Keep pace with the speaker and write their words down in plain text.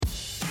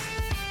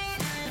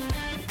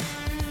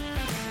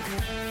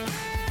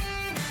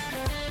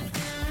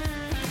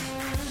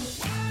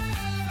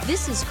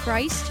This is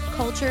Christ,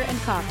 Culture, and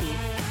Coffee,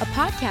 a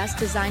podcast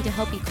designed to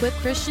help equip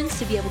Christians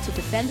to be able to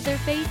defend their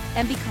faith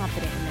and be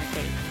confident in their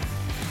faith.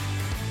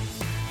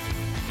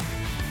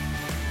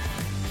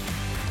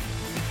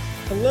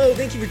 Hello,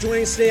 thank you for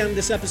joining us today on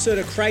this episode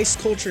of Christ,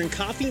 Culture, and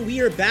Coffee.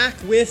 We are back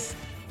with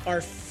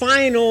our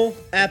final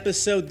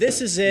episode.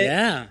 This is it.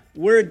 Yeah.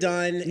 We're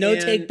done. No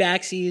take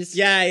backsies.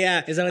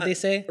 Yeah. Is that what they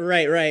say?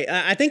 Right.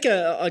 I think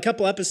a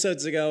couple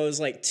episodes ago, it was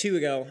like 2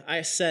 ago,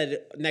 I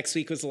said next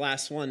week was the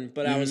last one,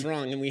 but I was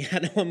wrong, and we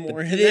had one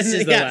more. This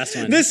is the last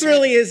one. This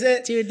really is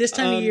it. Dude, this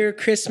time of year,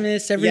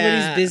 Christmas,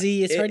 everybody's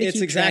busy. It's hard to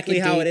keep track of exactly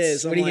how it dates.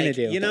 is. What are you going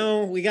to do? You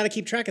know, we got to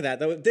keep track of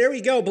that. There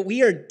we go. But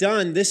we are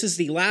done. This is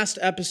the last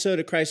episode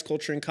of Christ,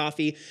 Culture, and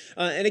Coffee.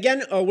 And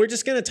again, we're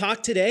just going to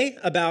talk today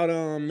about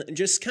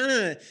just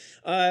kind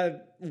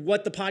of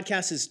what the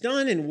podcast has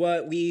done and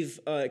what we've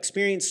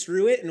experienced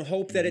through it, and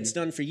hope that it's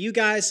done for you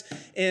guys,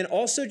 and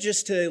also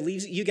just to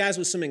leave you guys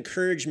with some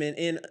encouragement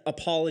in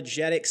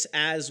apologetics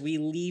as we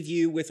leave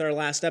you with our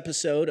last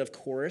episode, of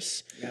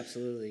course.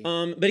 Absolutely.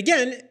 But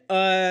again,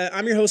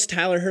 I'm your host,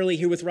 Tyler Hurley,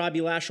 here with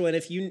Robbie Lashua, and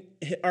if you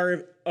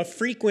are a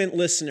frequent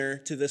listener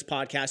to this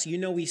podcast, you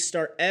know we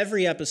start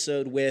every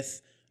episode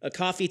with a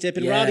coffee tip.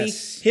 And Yes. Robbie,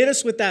 hit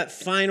us with that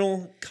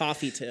final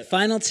coffee tip.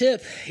 Final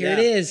tip. Here it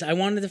Yeah. is. I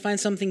wanted to find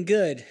something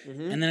good,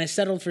 and then I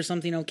settled for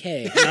something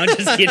okay. No, I'm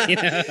just kidding.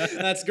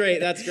 That's great.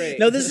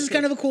 No, this is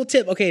kind of a cool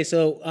tip. Okay,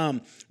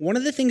 so one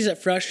of the things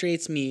that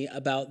frustrates me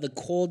about the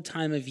cold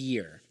time of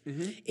year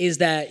is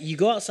that you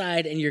go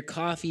outside and your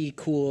coffee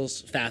cools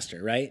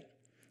faster, right?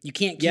 You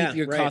can't keep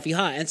your coffee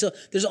hot. And so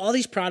there's all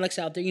these products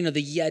out there, you know,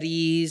 the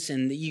Yetis,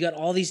 and you got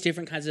all these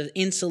different kinds of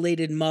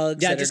insulated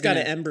mugs. Yeah, I that just got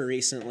an Ember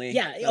recently.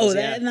 Yeah.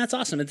 Yeah. And that's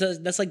awesome.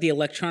 That's like the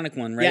electronic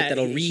one, right? Yeah,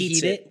 That'll it reheat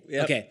heats it. it.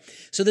 Yep. Okay.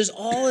 So there's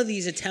all of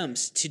these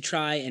attempts to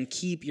try and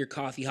keep your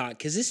coffee hot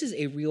because this is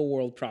a real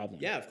world problem.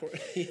 Yeah, of course.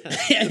 Yeah.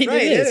 I mean,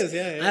 Right, it is.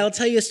 Yeah. I'll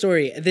tell you a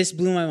story. This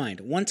blew my mind.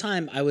 One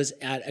time I was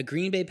at a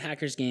Green Bay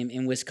Packers game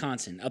in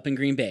Wisconsin, up in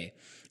Green Bay,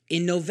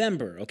 in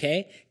November,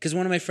 okay? Because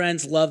one of my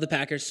friends loved the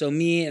Packers, so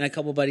me and a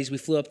couple buddies, we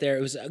flew up there. It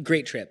was a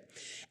great trip.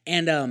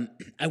 And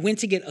I went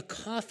to get a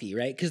coffee,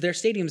 right? Because their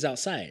stadium's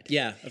outside.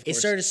 Yeah, of course. It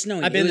started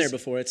snowing. I've been there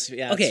before. It's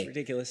Okay,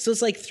 ridiculous. So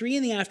it's like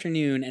 3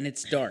 p.m. and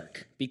it's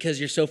dark because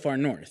you're so far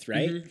north,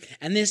 right?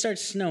 And then it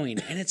starts snowing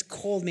and it's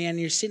cold, man. And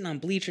you're sitting on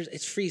bleachers.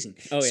 It's freezing.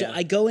 So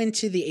I go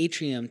into the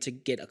atrium to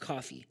get a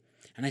coffee.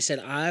 And I said,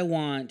 I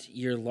want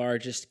your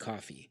largest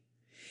coffee.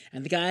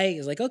 And the guy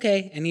is like,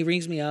 okay. And he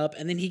rings me up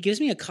and then he gives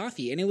me a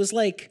coffee. And it was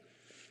like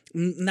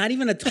not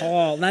even a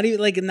tall, not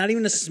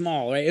even a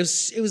small, right?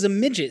 It was a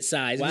midget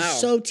size. Wow. It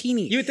was so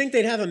teeny. You would think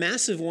they'd have a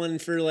massive one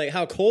for like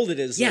how cold it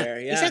is there.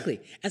 Yeah,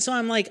 exactly. And so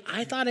I'm like,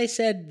 I thought I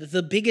said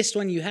the biggest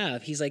one you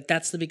have. He's like,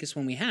 that's the biggest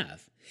one we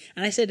have.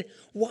 And I said,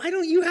 why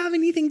don't you have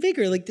anything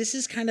bigger? Like, this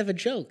is kind of a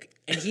joke.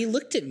 And he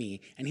looked at me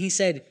and he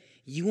said,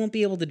 you won't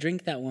be able to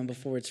drink that one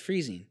before it's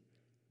freezing.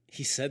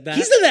 He said that?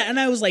 He said that. And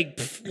I was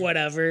like,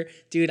 whatever.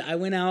 Dude, I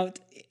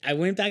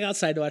went back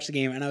outside to watch the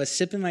game and I was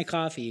sipping my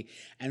coffee.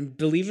 And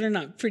believe it or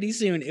not, pretty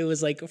soon it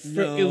was like,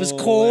 it was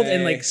cold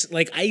and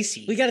like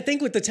icy. We got to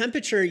think with the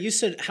temperature. You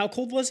said, how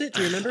cold was it?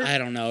 Do you remember? I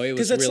don't know. It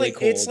was it's really like,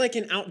 cold. It's like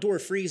an outdoor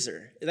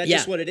freezer. That's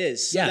just what it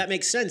is. So that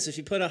makes sense. If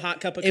you put a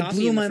hot cup of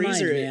coffee in the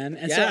freezer. It blew my mind,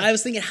 man. And so I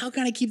was thinking, how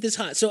can I keep this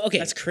hot? So, okay.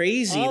 That's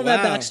crazy. All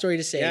that backstory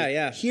to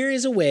say, here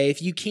is a way,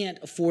 if you can't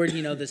afford,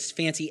 this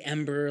fancy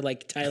Ember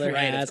like Tyler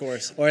has, of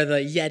course, or the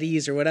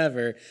Yetis or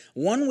whatever,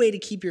 one way to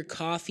keep your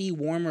coffee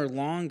warmer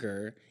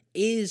longer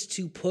is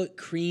to put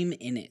cream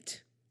in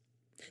it.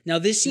 Now,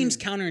 this seems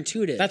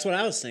counterintuitive. That's what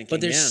I was thinking.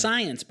 But there's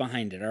science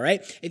behind it, all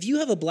right? If you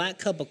have a black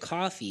cup of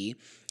coffee,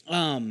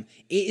 it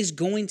is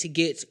going to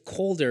get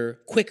colder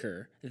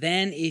quicker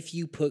than if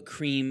you put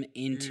cream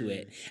into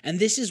it. And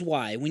this is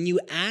why. When you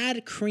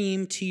add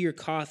cream to your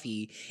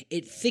coffee,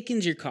 it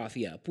thickens your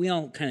coffee up. We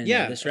all kind of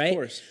know this, right? Of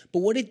course. But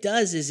what it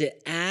does is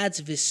it adds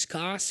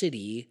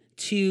viscosity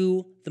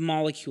to the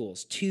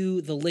molecules,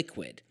 to the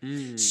liquid.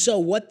 So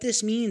what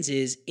this means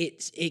is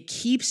it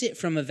keeps it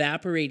from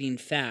evaporating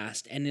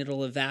fast, and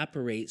it'll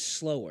evaporate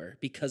slower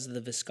because of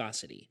the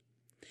viscosity.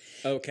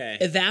 Okay.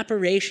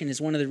 Evaporation is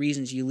one of the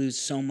reasons you lose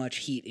so much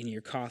heat in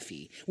your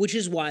coffee, which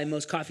is why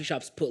most coffee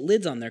shops put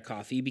lids on their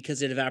coffee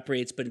because it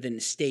evaporates, but then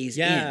it stays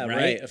in,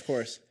 right? Of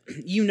course.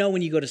 You know,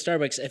 when you go to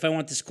Starbucks, if I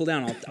want this to cool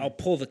down, I'll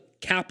pull the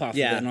cap off of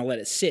it and I'll let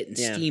it sit and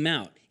steam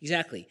out.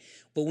 Exactly.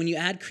 But when you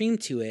add cream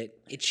to it,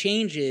 it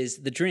changes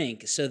the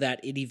drink so that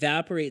it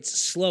evaporates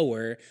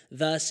slower,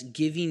 thus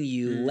giving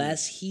you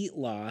less heat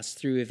loss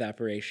through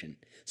evaporation.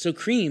 So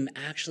cream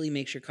actually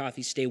makes your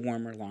coffee stay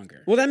warmer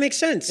longer. Well, that makes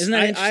sense. Isn't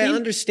that interesting? I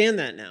understand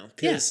that now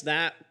because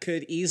that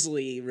could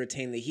easily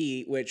retain the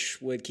heat, which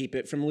would keep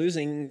it from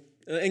losing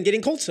and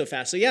getting cold so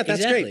fast. So yeah,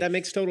 that's great. That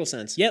makes total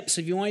sense. Yep.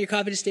 So if you want your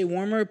coffee to stay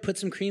warmer, put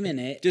some cream in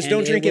it. Just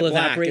don't drink it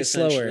black, evaporate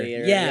slower.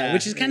 Or,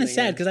 which is kind of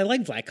sad because I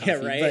like black coffee.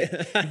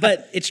 Yeah, right.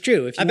 But it's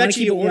true. If you I bet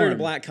you ordered warm, a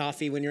black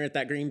coffee when you were at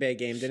that Green Bay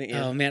game, didn't you?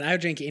 Oh man, I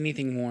would drink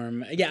anything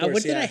warm. Yeah. Course,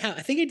 what did I have?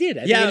 I think I did.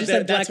 I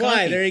that's black why.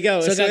 coffee. There you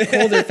go. So it got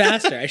colder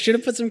faster. I should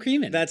have put some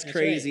cream in it. That's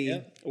crazy. Right.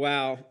 Yep.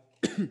 Wow.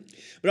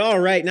 But all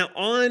right, now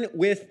on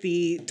with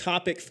the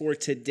topic for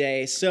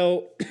today.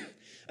 So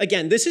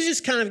again, this is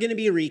just kind of going to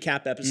be a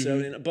recap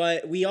episode,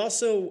 but we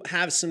also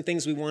have some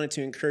things we wanted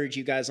to encourage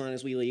you guys on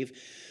as we leave.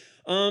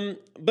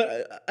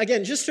 But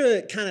again, just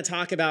to kind of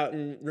talk about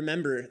and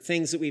remember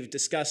things that we've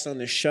discussed on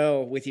this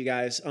show with you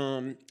guys.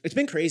 It's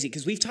been crazy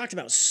because we've talked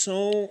about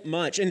so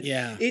much, and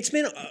it's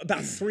been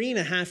about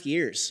 3.5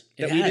 years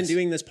that we've been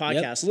doing this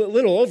podcast. A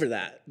little over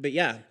that, but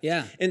yeah.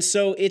 And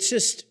so it's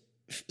just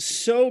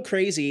so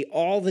crazy,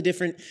 all the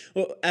different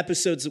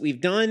episodes that we've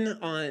done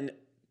on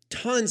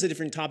tons of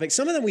different topics.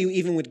 Some of them we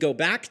even would go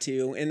back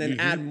to and then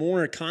add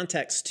more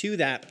context to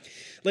that.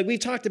 Like we've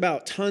talked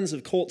about tons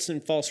of cults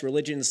and false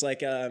religions,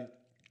 like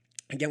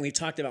again, we've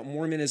talked about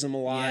Mormonism a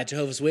lot. Yeah,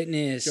 Jehovah's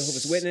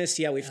Witness.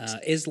 Yeah, we've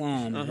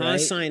Islam, right?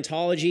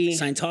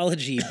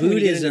 Scientology,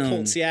 Buddhism.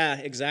 Cults, yeah,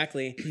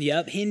 exactly.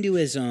 Yep,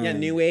 Hinduism. Yeah,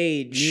 New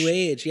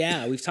Age.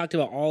 Yeah. We've talked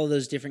about all of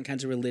those different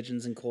kinds of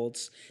religions and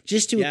cults,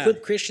 just to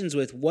equip Christians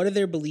with what are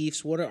their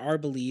beliefs, what are our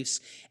beliefs,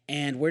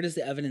 and where does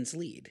the evidence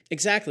lead?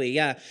 Exactly,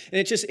 yeah.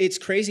 And it's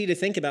crazy to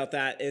think about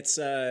that. It's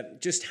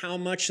just how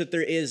much that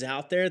there is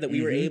out there that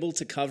we were able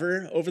to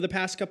cover over the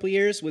past couple of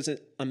years was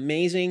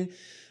amazing.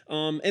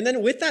 And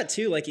then with that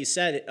too, like you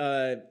said,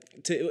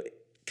 to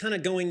kind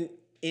of going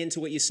into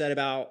what you said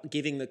about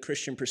giving the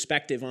Christian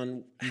perspective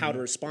on how to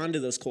respond to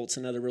those cults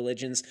and other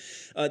religions,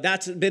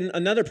 that's been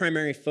another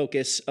primary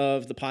focus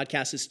of the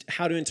podcast, is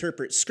how to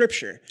interpret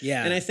Scripture.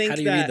 Yeah, and I think how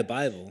do you read the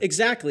Bible?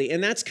 Exactly,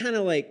 and that's kind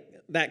of like,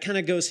 that kind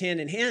of goes hand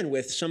in hand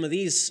with some of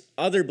these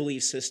other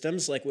belief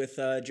systems, like with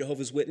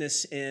Jehovah's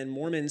Witness and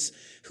Mormons,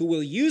 who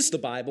will use the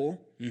Bible,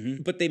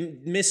 but they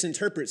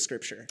misinterpret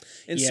Scripture.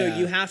 And so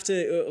you have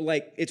to,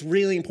 it's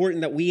really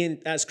important that we,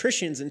 as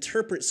Christians,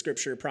 interpret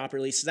Scripture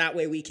properly, so that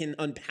way we can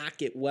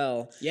unpack it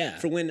well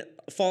for when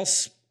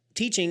false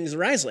teachings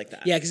arise like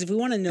that. Yeah, because if we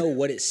want to know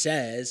what it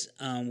says,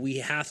 we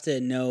have to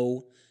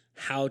know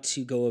how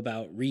to go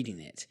about reading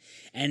it.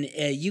 And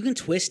you can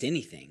twist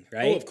anything,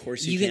 right? Oh, of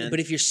course you can. But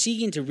if you're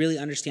seeking to really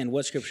understand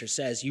what Scripture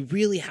says, you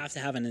really have to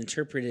have an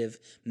interpretive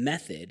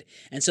method.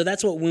 And so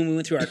that's what, when we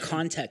went through our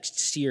context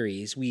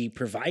series, we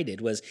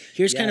provided was,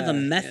 here's kind of a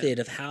method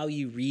of how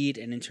you read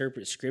and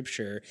interpret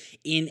Scripture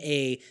in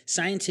a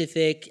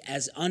scientific,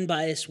 as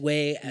unbiased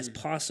way as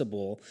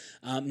possible,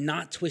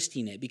 not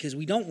twisting it, because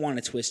we don't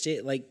want to twist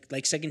it. Like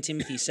 2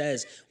 Timothy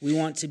says, we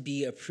want to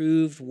be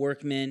approved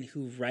workmen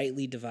who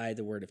rightly divide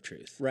the word of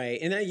truth. Right.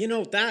 And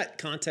that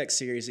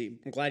context series,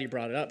 I'm glad you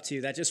brought it up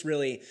too. That just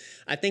really,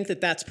 I think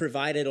that's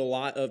provided a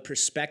lot of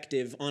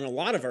perspective on a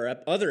lot of our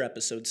other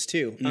episodes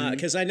too.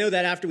 Because I know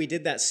that after we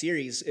did that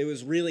series, it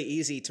was really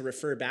easy to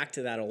refer back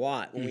to that a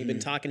lot when we've been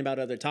talking about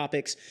other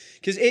topics.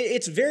 Because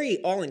it's very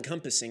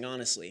all-encompassing,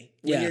 honestly.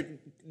 When you're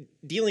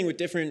dealing with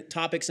different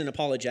topics in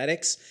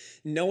apologetics,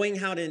 knowing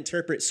how to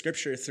interpret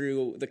Scripture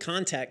through the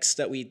context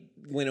that we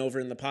went over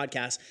in the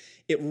podcast,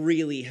 it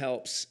really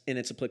helps, and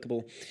it's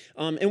applicable.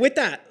 And with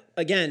that,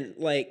 again,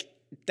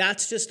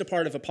 that's just a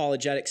part of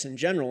apologetics in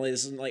general,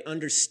 is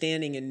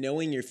understanding and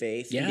knowing your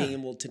faith and being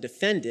able to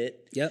defend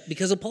it. Yep,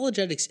 because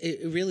apologetics,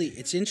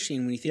 it's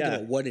interesting when you think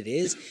about what it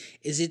is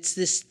it's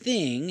this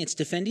thing, it's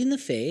defending the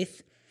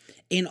faith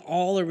in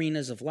all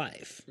arenas of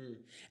life.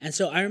 And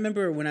so I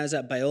remember when I was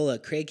at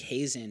Biola, Craig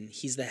Hazen,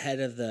 he's the head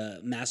of the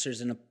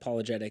Masters in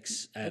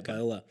Apologetics at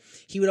Biola.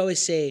 He would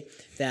always say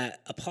that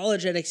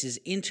apologetics is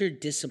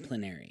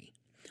interdisciplinary.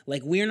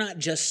 Like, we're not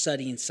just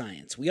studying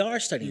science. We are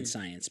studying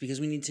science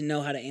because we need to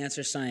know how to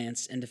answer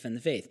science and defend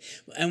the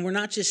faith. And we're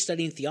not just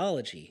studying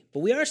theology, but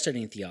we are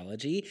studying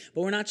theology,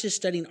 but we're not just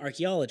studying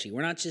archaeology.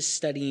 We're not just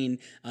studying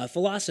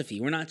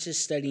philosophy. We're not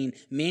just studying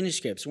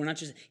manuscripts.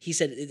 He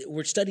said,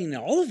 we're studying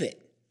all of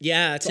it.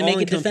 Yeah, it's to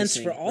make a defense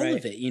for all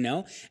of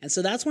it, And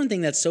so that's one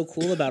thing that's so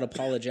cool about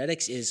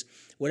apologetics is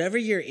whatever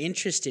you're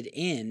interested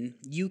in,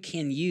 you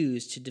can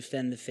use to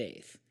defend the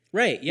faith.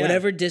 Right, yeah.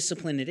 Whatever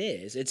discipline it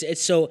is.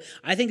 It's so,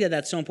 I think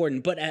that's so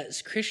important. But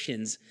as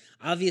Christians,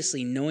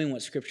 obviously knowing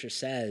what Scripture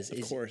says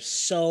is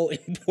so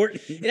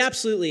important. It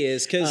absolutely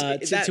is, because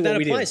that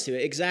applies to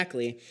it.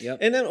 Exactly. Yep.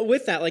 And then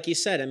with that, like you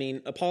said,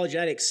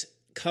 apologetics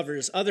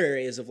covers other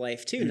areas of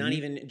life too, not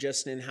even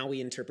just in how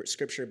we interpret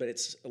Scripture, but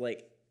it's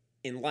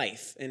in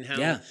life and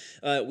how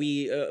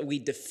we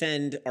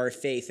defend our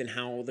faith and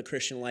how the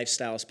Christian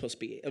lifestyle is supposed to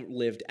be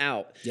lived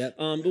out. Yep.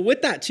 But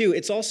with that too,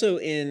 it's also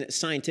in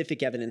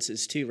scientific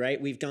evidences too, right?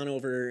 We've gone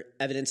over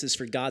evidences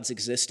for God's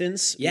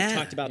existence. Yeah. We've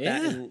talked about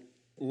that in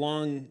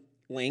long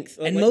length.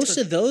 And most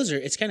of those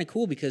it's kind of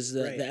cool because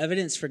the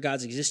evidence for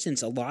God's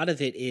existence, a lot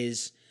of it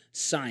is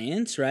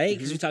science, right?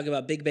 Because we talk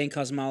about Big Bang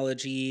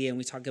cosmology, and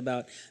we talk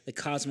about the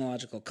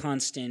cosmological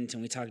constant,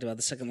 and we talked about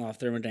the second law of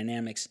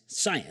thermodynamics.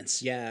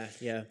 Science. Yeah.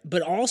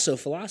 But also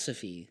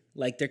philosophy.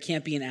 Like there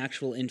can't be an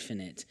actual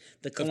infinite.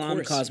 The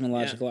Kalam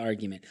cosmological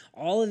argument.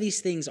 All of these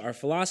things are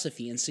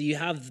philosophy. And so you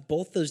have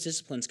both those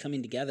disciplines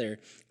coming together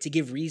to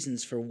give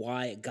reasons for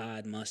why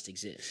God must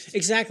exist.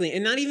 Exactly.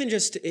 And not even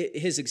just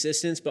his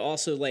existence, but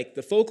also like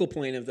the focal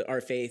point of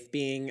our faith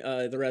being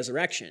the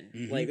resurrection.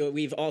 Mm-hmm. Like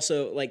we've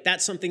also, like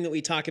that's something that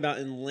we talk about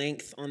in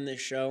length on this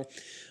show.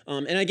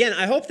 And again,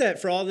 I hope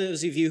that for all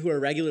those of you who are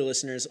regular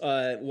listeners,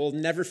 will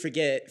never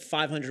forget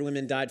 500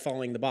 women died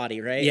following the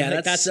body, right? Yeah,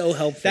 like that's so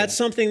helpful. That's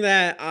something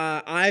that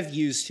I've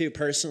used too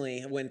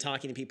personally when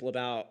talking to people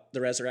about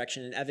the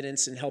resurrection and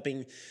evidence and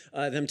helping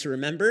them to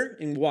remember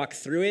and walk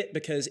through it,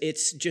 because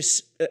it's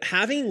just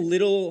having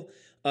little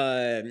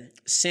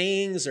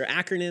sayings or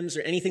acronyms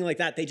or anything like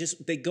that,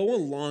 they go a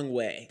long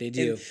way. They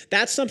do. And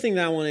that's something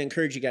that I want to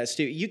encourage you guys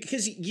to do.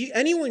 Because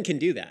anyone can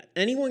do that.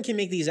 Anyone can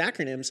make these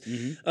acronyms,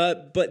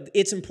 but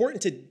it's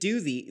important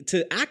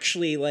to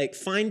actually like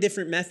find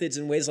different methods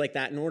and ways like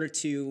that in order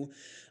to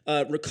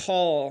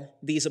recall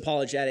these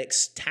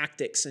apologetics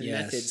tactics and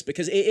methods,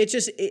 because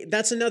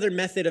that's another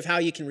method of how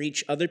you can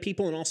reach other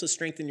people and also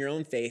strengthen your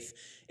own faith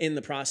in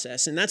the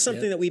process. And that's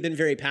something that we've been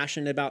very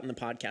passionate about in the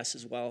podcast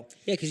as well.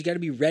 Yeah, because you got to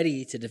be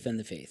ready to defend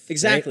the faith.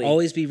 Exactly. Right?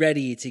 Always be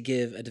ready to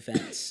give a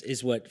defense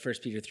is what 1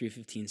 Peter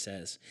 3:15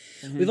 says.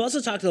 Mm-hmm. We've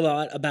also talked a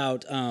lot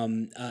about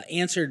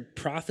answered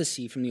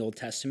prophecy from the Old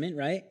Testament,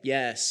 right?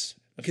 Yes.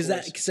 Because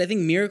I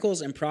think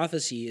miracles and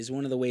prophecy is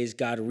one of the ways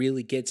God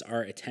really gets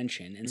our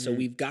attention. And so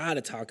we've got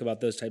to talk about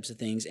those types of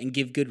things and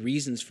give good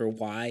reasons for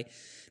why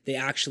they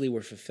actually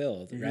were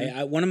fulfilled,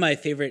 right? One of my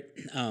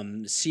favorite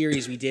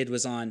series we did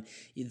was on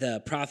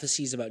the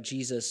prophecies about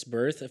Jesus'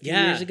 birth a few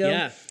years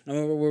ago,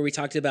 where we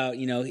talked about,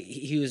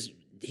 he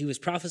was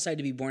prophesied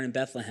to be born in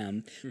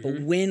Bethlehem, but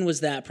when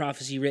was that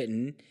prophecy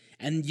written?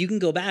 And you can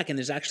go back, and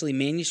there's actually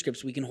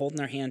manuscripts we can hold in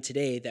our hand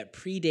today that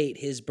predate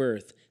his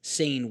birth,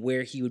 saying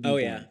where he would be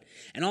born.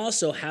 And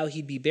also how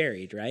he'd be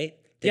buried, right?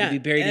 That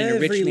he'd be buried in a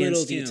rich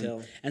man's tomb.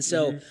 Detail. And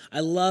so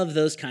I love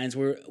those kinds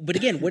but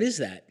again, what is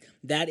that?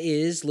 That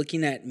is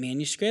looking at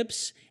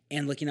manuscripts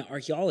and looking at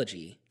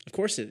archaeology. Of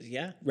course it is,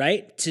 yeah.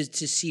 Right? To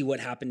see what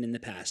happened in the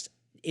past.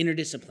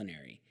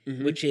 Interdisciplinary.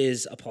 Which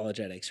is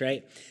apologetics,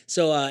 right?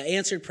 So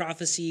answered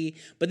prophecy,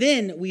 but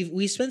then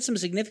we spent some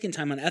significant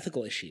time on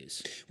ethical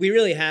issues. We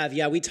really have,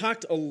 yeah. We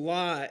talked a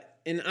lot,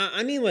 and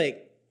I mean,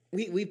 like,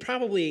 we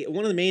probably,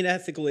 one of the main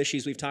ethical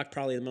issues we've talked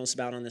probably the most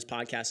about on this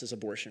podcast is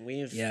abortion.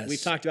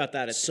 We've talked about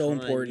that a ton. So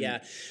important.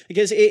 Yeah,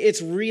 because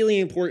it's really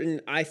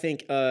important, I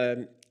think.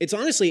 It's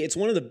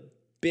one of the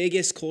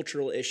biggest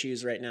cultural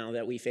issues right now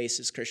that we face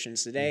as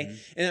Christians today,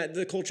 and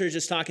the culture is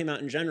just talking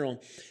about in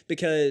general,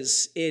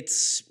 because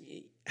it's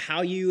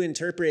how you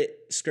interpret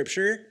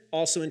Scripture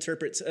also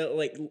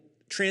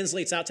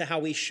translates out to how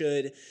we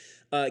should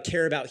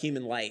care about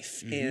human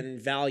life and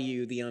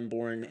value the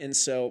unborn. And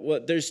so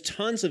there's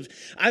tons of,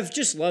 I've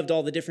just loved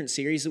all the different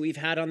series that we've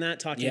had on that,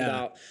 talking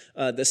about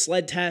the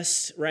sled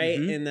test, right?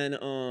 And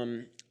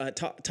then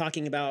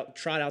talking about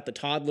trot out the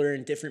toddler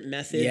and different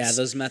methods. Yeah,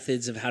 those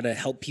methods of how to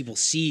help people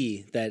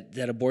see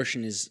that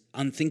abortion is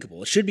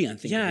unthinkable. It should be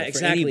unthinkable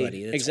for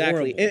anybody. That's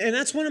exactly. And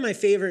that's one of my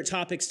favorite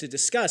topics to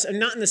discuss. And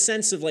not in the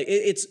sense of like,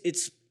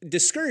 it's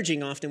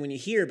discouraging often when you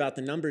hear about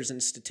the numbers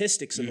and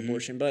statistics of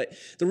abortion. But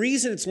the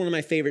reason it's one of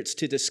my favorites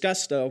to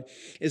discuss, though,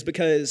 is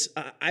because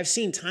I've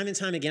seen time and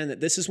time again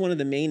that this is one of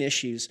the main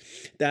issues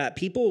that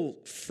people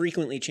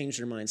frequently change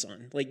their minds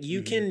on. Like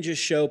you can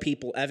just show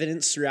people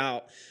evidence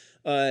throughout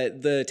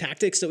the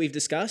tactics that we've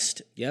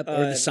discussed. Or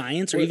the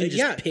science, or even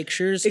just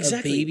pictures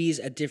of babies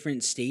at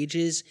different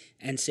stages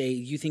and say,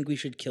 you think we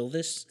should kill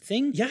this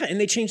thing? Yeah, and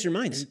they change their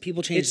minds. And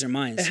people change their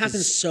minds. It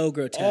happens so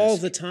grotesque. all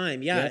the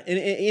time,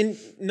 And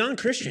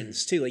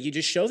non-Christians, too. Like, you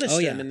just show this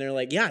to them, and they're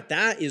like, yeah,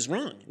 that is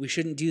wrong. We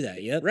shouldn't do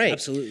that. Yep, right.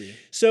 Absolutely.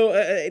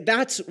 So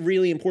that's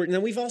really important.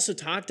 And we've also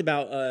talked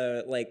about,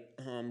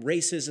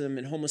 racism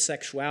and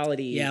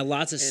homosexuality. Yeah,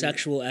 lots of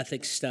sexual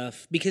ethics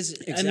stuff. Because,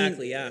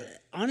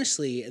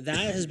 honestly,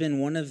 that has been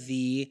one of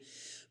the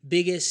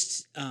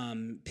biggest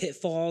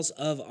pitfalls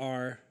of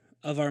our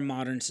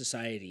modern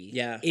society.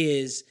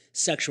 Is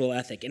sexual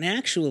ethic. And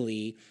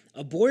actually,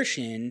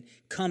 abortion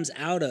comes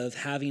out of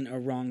having a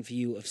wrong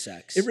view of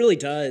sex. It really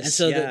does. And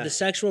so the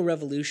sexual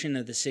revolution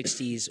of the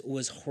 60s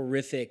was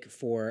horrific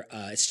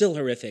it's still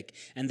horrific,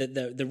 and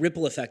the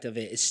ripple effect of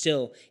it is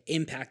still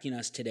impacting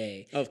us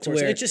today. Of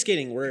course, it's just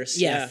getting worse.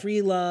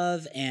 Free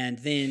love, and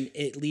then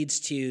it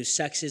leads to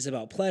sex is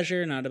about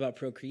pleasure, not about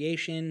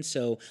procreation.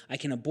 So I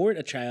can abort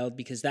a child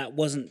because that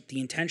wasn't the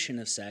intention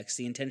of sex.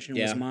 The intention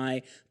was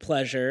my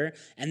pleasure.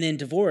 And then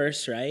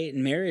divorce, right?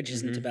 And marriage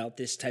isn't about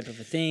this type of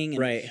a thing.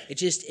 And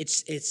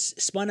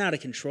it's spun out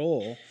of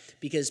control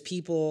because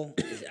people,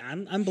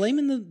 I'm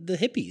blaming the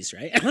hippies,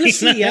 right?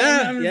 Honestly,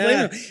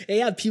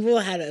 people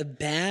had a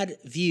bad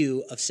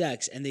view of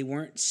sex, and they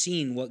weren't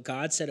seeing what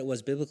God said it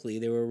was biblically.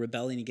 They were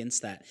rebelling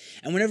against that.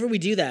 And whenever we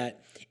do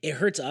that, it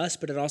hurts us,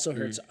 but it also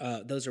hurts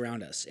those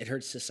around us. It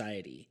hurts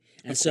society.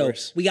 And so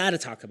we got to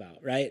talk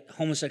about, right,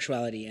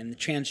 homosexuality and the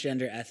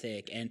transgender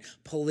ethic and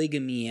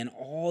polygamy and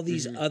all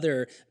these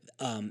other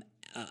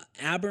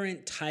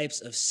aberrant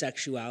types of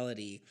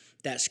sexuality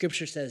that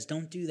Scripture says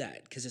don't do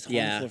that because it's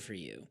harmful for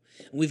you.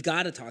 And we've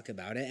got to talk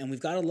about it, and we've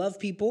got to love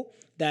people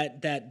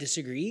that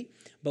disagree,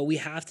 but we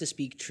have to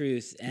speak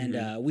truth.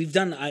 And we've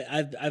done.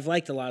 I've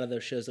liked a lot of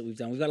those shows that we've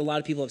done. We've got a lot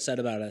of people upset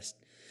about us.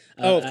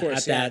 Of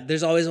course, at that.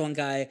 There's always one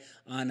guy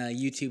on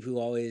YouTube who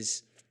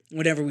always,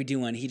 whenever we do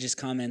one, he just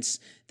comments,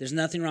 "There's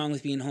nothing wrong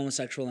with being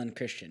homosexual and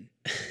Christian,"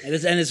 and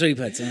that's what he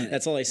puts.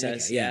 That's all he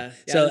says. Okay, yeah.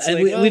 So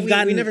and we've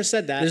gotten. We never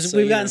said that. So,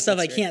 we've gotten stuff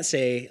I can't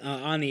say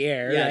on the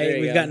air. Yeah,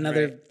 right? We've gotten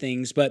other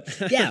things, but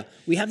yeah,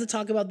 we have to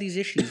talk about these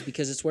issues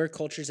because it's where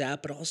culture's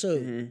at. But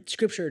also,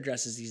 Scripture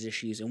addresses these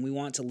issues, and we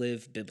want to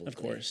live biblically. Of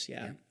course,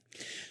 yeah.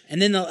 And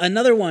then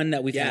another one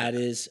that we've had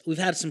is we've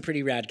had some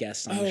pretty rad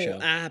guests on the show.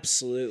 Oh,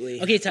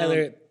 absolutely. Okay,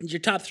 Tyler, your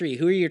top 3.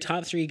 Who are your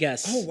top 3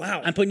 guests? Oh,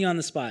 wow. I'm putting you on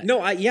the spot.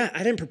 No, I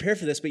didn't prepare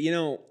for this, but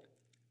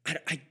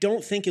I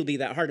don't think it'll be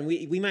that hard, and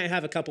we might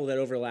have a couple that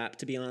overlap.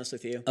 To be honest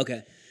with you,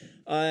 okay.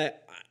 I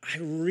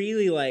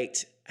really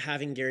liked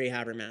having Gary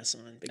Habermas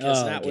on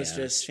because that was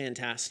just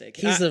fantastic.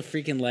 He's a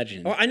freaking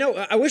legend. Oh, I know.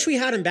 I wish we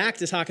had him back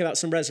to talk about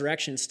some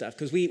resurrection stuff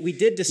because we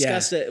did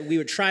discuss it. We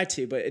would try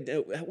to,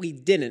 but we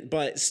didn't.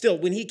 But still,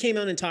 when he came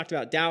out and talked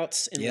about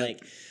doubts and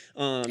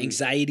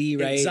anxiety,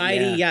 right?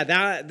 Anxiety,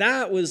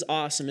 that was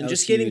awesome. And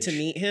just getting to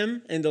meet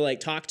him and to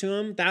talk to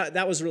him,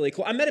 that was really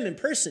cool. I met him in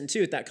person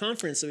too at that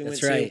conference that we went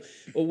to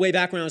way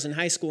back when I was in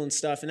high school and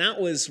stuff, and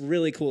that was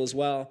really cool as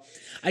well.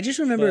 I just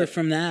remember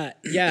from that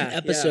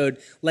episode,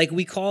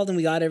 we called and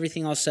we got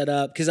everything all set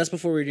up because that's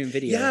before we were doing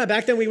video. Yeah,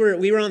 back then we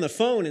were on the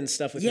phone and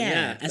stuff with him.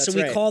 Yeah, and so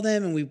we called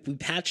him and we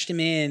patched him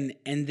in,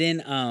 and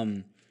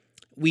then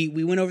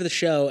we went over the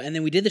show, and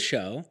then we did the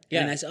show.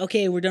 Yeah. And I said,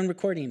 okay, we're done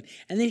recording.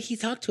 And then he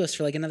talked to us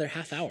for another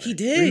half hour. He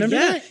did. Remember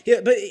that?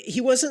 Yeah, but he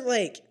wasn't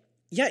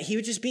he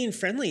was just being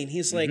friendly, and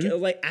he's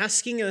like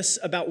asking us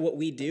about what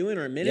we do in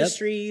our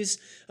ministries,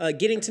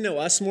 getting to know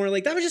us more.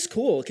 That was just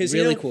cool because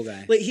really cool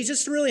guy. He's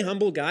just a really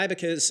humble guy.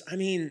 Because I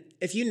mean,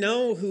 if you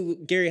know who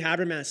Gary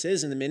Habermas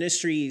is and the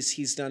ministries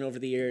he's done over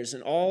the years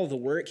and all the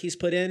work he's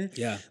put in,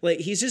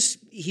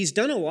 he's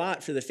done a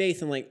lot for the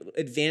faith and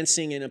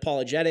advancing in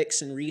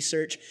apologetics and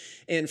research.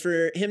 And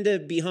for him to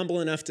be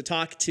humble enough to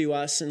talk to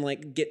us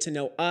and get to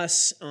know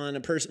us on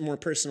a more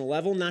personal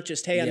level, not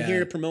just, hey, I'm here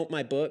to promote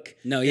my book.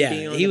 No,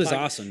 he was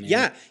awesome, man.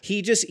 Yeah,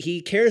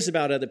 he cares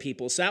about other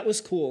people. So that was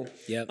cool.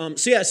 Yep.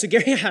 So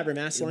Gary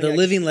Habermas. The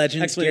living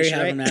legend, Gary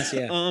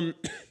Habermas,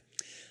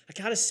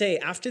 I gotta say,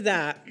 after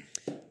that,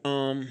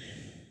 trying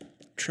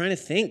to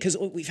think, because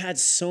we've had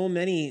so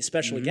many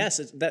special guests,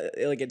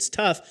 it's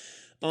tough.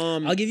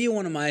 I'll give you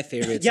one of my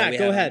favorites. Yeah,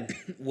 go ahead.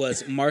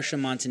 Was Marsha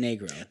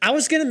Montenegro. I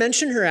was going to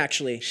mention her,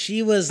 actually.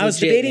 She was I was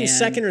debating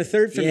second or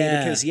third for me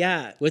because,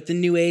 with the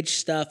New Age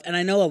stuff. And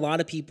I know a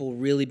lot of people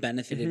really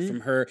benefited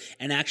from her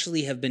and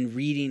actually have been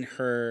reading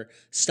her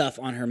stuff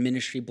on her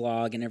ministry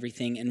blog and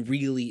everything and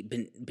really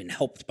been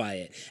helped by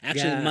it.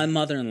 Actually, my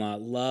mother-in-law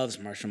loves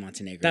Marsha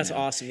Montenegro. That's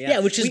awesome, yeah. Yeah,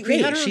 which is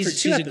great. Had her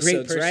she's a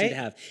great person to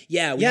have.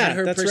 Yeah, we had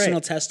her personal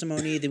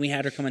testimony. Then we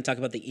had her come and talk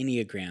about the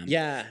Enneagram.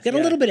 Yeah. Got a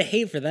little bit of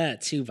hate for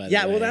that, too, by the way.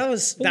 Yeah, well, that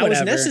was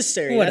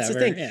necessary. Whatever.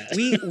 That's the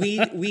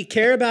thing. Yeah. We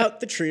care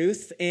about the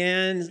truth,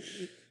 and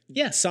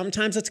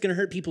sometimes that's going to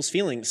hurt people's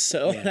feelings.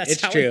 So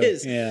that's how it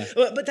is. Yeah.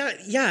 But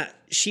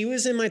she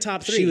was in my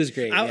top 3. She was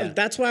great.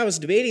 That's what I was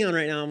debating on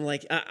right now. I'm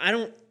I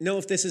don't know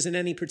if this is in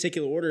any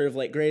particular order of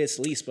greatest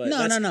to least, but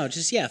no,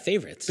 just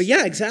favorites. But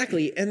yeah,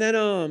 exactly. And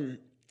then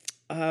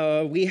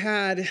we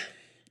had.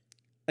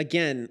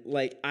 Again,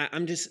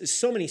 I'm just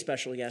so many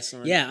special guests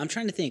on. Yeah, I'm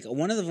trying to think.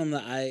 One of them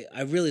that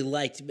I really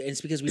liked, and it's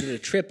because we did a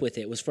trip with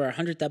it, was for our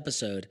 100th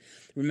episode.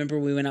 Remember,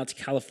 we went out to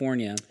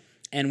California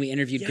and we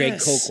interviewed Greg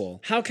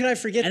Koukl. How could I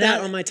forget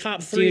that on my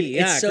top 3? Dude,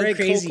 it's so Greg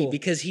crazy Koukl.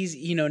 Because he's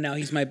now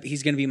he's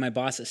going to be my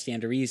boss at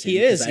Stand to Reason. He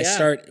is. I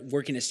start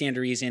working at Stand to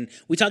Reason.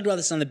 We talked about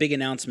this on the big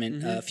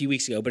announcement a few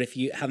weeks ago. But if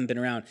you haven't been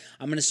around,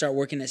 I'm going to start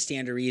working at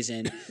Stand to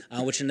Reason,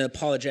 which is an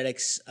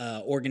apologetics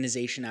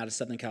organization out of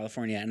Southern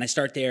California, and I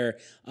start there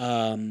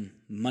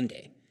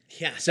Monday.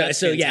 Yeah. So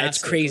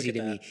it's crazy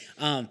to me.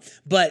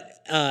 But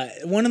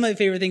one of my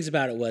favorite things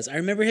about it was I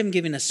remember him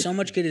giving us so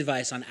much good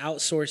advice on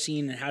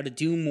outsourcing and how to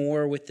do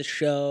more with the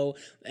show.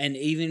 And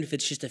even if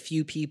it's just a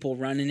few people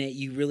running it,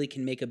 you really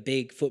can make a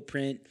big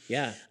footprint.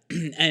 Yeah.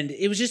 And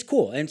it was just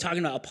cool. And talking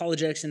about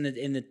apologetics in the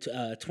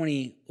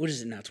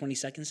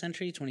 22nd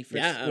century, 21st,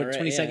 yeah, right,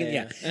 22nd,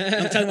 yeah.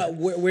 I'm talking about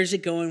where's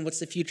it going, what's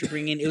the future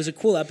bringing. It was a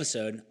cool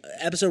episode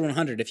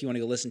 100 if you want to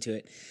go listen to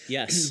it.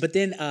 Yes. But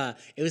then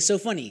it was so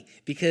funny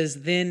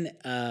because then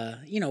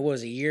what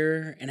was it, a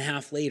year and a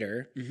half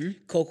later,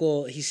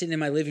 Koukl, he's sitting in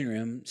my living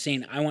room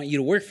saying, "I want you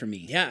to work for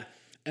me." Yeah.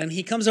 And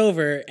he comes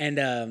over,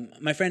 and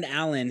my friend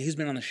Alan, who's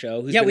been on the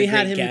show, who's been a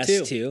great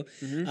guest too.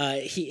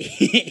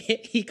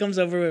 He comes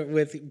over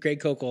with Greg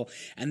Koukl,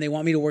 and they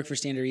want me to work for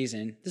Stand to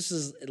Reason. This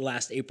was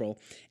last April,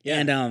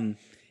 and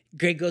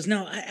Greg goes,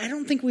 "No, I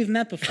don't think we've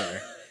met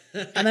before."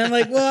 And I'm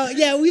like, well,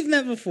 yeah, we've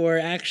met before.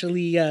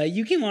 Actually,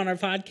 you came on our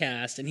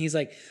podcast. And he's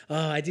like,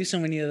 oh, I do so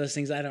many of those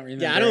things I don't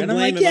remember. Yeah, I don't and I'm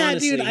blame like, him, yeah,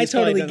 honestly. dude, I He's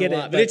probably totally done get a it.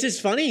 lot. But it's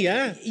just funny,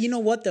 yeah. You know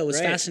what, though, was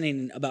Right.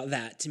 fascinating about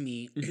that to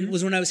me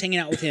was when I was hanging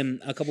out with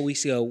him a couple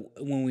weeks ago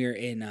when we were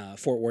in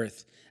Fort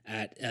Worth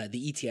at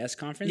the ETS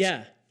conference.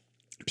 Yeah.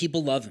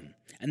 People love him.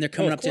 And they're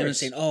coming of up to him and course.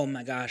 saying, oh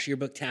my gosh, your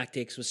book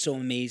Tactics was so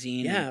amazing.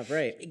 Yeah,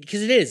 right.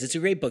 Because it is. It's a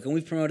great book. And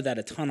we've promoted that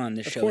a ton on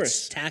this show. course.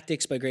 It's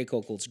Tactics by Greg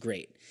Koukl. It's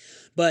great.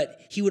 But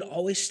he would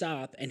always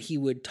stop and he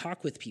would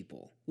talk with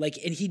people. Like,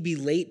 and he'd be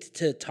late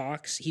to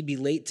talks. He'd be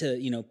late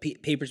to,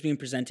 papers being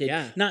presented.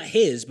 Yeah. Not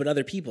his, but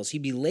other people's.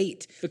 He'd be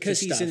late. Because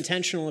to he's stuff.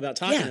 intentional about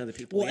talking to other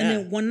people. Well, yeah.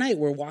 and then one night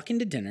we're walking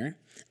to dinner,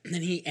 and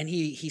then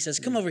he says,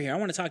 "Come over here. I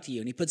want to talk to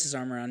you." And he puts his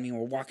arm around me, and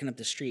we're walking up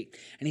the street.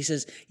 And he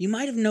says, "You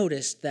might have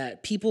noticed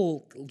that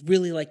people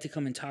really like to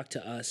come and talk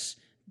to us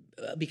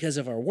because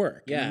of our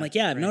work." And Yeah, I'm like,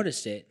 "Yeah, I've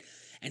noticed it."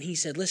 And he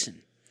said,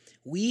 "Listen,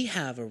 we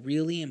have a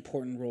really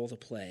important role to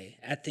play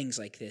at things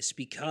like this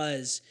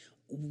because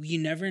you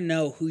never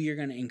know who you're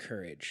going to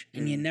encourage,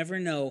 and you never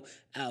know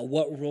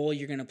what role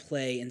you're going to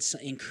play in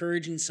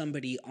encouraging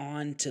somebody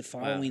on to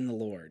following the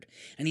Lord."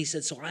 And he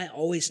said, so I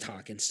always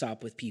talk and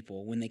stop with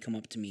people when they come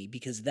up to me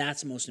because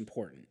that's most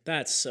important.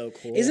 That's so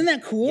cool. Isn't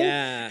that cool?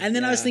 Yeah. And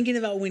then I was yeah. thinking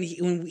about when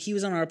he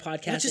was on our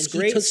podcast, That's just and he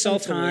great took some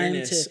time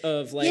self-awareness to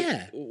of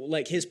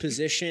like his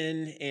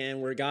position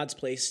and where God's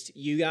placed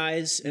you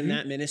guys in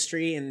that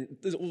ministry, and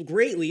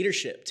great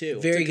leadership too.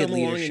 Very to good come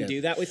along leadership. and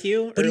do that with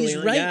you. But early he's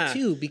on. right Yeah,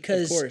 too,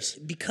 because of course.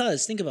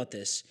 think about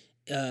this.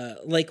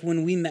 Like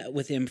when we met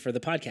with him for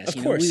the podcast,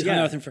 Of course, we hung yeah.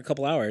 out with him for a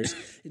couple hours.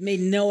 It made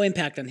no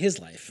impact on his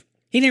life.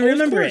 He didn't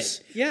remember course,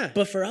 it. yeah.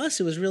 But for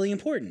us, it was really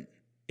important.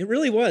 It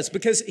really was,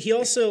 because he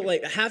also,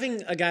 like,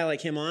 having a guy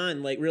like him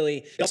on, like,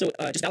 really also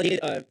just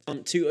validated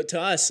to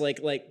us,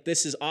 like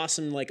this is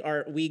awesome. Like,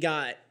 we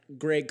got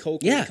Greg Koukl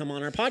to come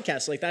on our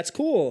podcast. Like, that's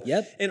cool.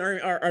 Yep. And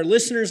our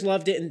listeners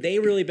loved it, and they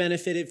really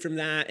benefited from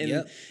that.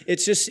 And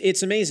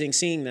it's amazing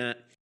seeing that.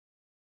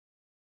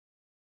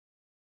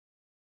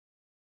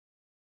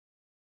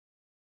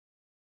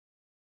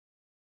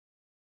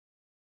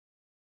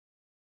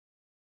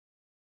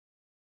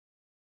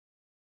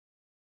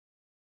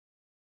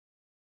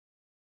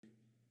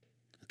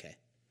 Okay.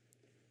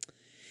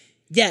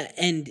 Yeah,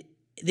 and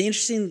the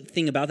interesting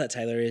thing about that,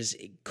 Tyler, is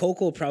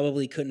Koukl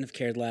probably couldn't have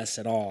cared less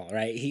at all,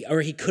 right?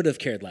 He could have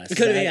cared less. Is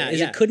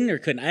it couldn't or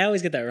couldn't? I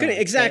always get that wrong.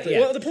 Exactly. But,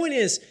 yeah. Well, the point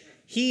is,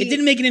 it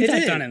didn't make an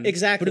impact on him.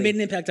 Exactly. But it made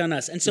an impact on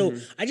us. And so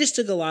I just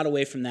took a lot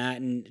away from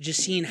that, and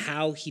just seeing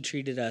how he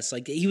treated us.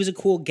 Like, he was a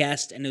cool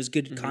guest and it was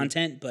good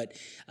content, but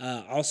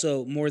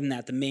also more than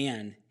that, the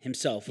man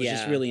himself was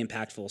just really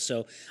impactful.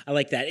 So I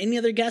like that. Any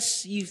other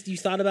guests you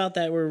thought about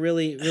that were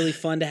really, really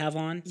fun to have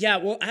on? Yeah,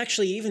 well,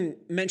 actually, even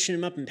mention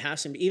him up in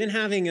passing. Even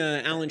having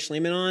Alan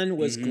Schleiman on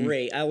was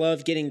great. I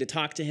love getting to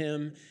talk to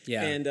him.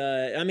 Yeah. And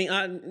I mean,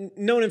 I've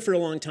known him for a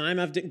long time.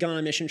 I've gone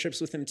on mission trips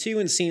with him too,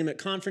 and seen him at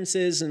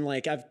conferences, and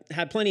like I've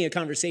had plenty of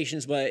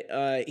conversations. But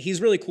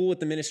he's really cool with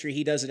the ministry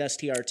he does at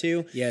STR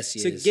too. Yes, he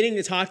is. So getting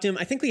to talk to him,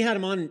 I think we had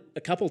him on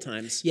a couple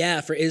times.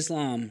 Yeah, for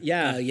Islam.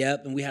 Yeah.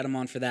 Yep, and we had him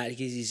on for that.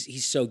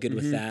 He's so good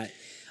with that.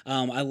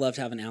 I loved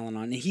having Alan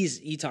on, and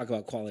you talk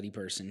about quality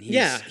person. He's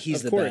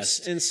of the course.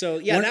 best. And so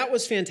that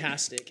was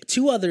fantastic.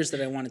 Two others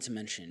that I wanted to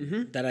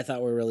mention that I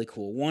thought were really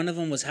cool. One of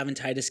them was having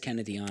Titus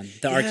Kennedy on,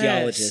 the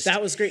archaeologist.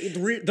 That was great.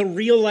 The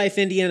real life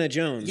Indiana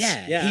Jones.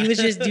 Yeah, he was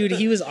just, dude,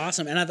 he was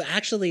awesome. And I've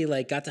actually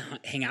got to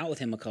hang out with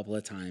him a couple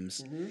of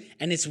times.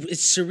 And it's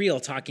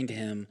surreal talking to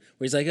him,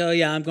 where he's like, oh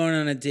yeah, I'm going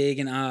on a dig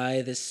in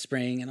Ai this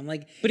spring. And I'm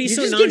like, but he's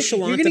so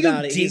nonchalant nonchalant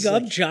about it. Dig He's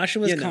up like,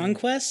 Joshua's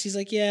conquest? He's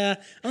like, yeah.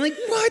 I'm like,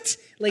 what?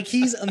 Like,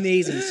 he's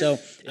amazing. So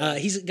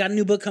he's got a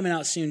new book coming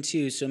out soon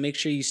too. So make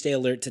sure you stay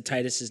alert to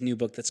Titus's new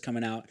book that's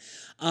coming out.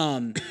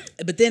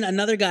 But then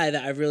another guy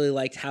that I really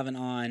liked having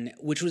on,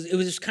 it was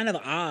just kind of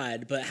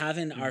odd, but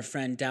having our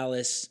friend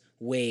Dallas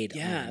Wade,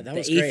 that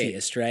was the great.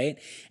 atheist, right?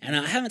 And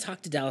I haven't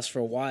talked to Dallas for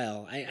a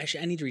while.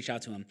 I need to reach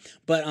out to him.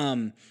 But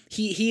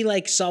he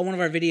saw one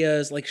of our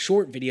videos, like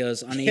short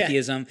videos on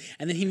atheism,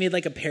 and then he made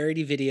like a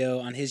parody video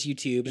on his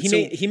YouTube.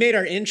 And he made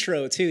our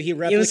intro too. He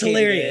replicated it was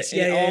hilarious.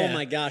 Oh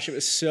my gosh, it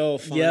was so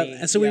funny. Yep.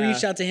 And so we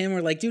reached out to him.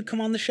 We're like, dude, come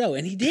on the show,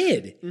 and he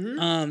did.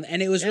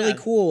 And it was really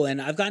cool.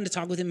 And I've gotten to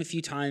talk with him a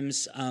few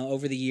times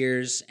over the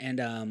years,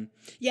 and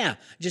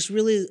just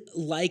really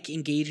like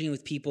engaging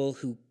with people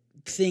who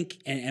think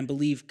and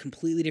believe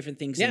completely different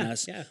things than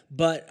us,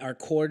 but are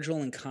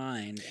cordial and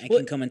kind and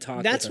can come and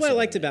talk. That's with what us I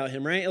liked about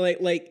him, right?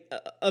 Like,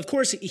 of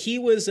course, he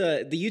was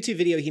the YouTube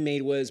video he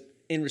made was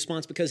in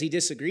response because he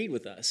disagreed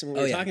with us and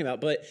what we were talking about.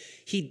 But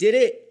he did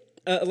it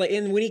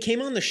and when he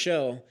came on the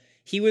show,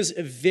 he was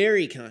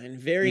very kind,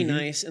 very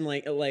nice, and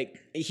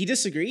like he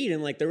disagreed,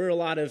 and like there were a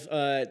lot of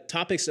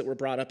topics that were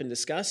brought up and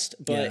discussed,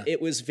 but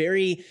it was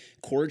very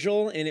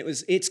cordial, and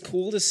it's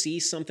cool to see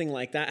something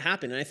like that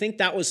happen. And I think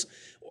that was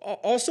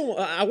also,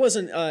 I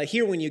wasn't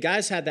here when you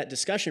guys had that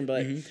discussion,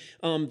 but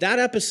that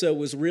episode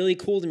was really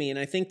cool to me, and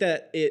I think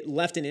that it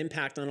left an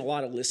impact on a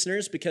lot of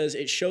listeners because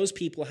it shows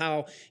people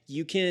how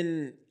you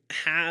can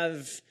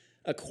have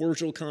a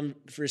cordial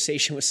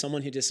conversation with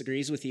someone who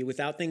disagrees with you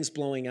without things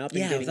blowing up and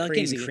getting without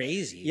crazy. getting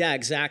crazy. Yeah,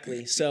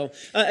 exactly. So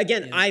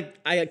again,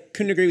 I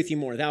couldn't agree with you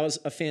more. That was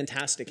a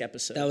fantastic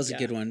episode. That was a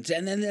good one.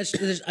 And then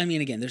there's I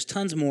mean, again, there's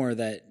tons more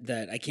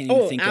that I can't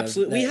even think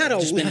absolutely. of. We had a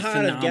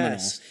lot of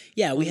guests.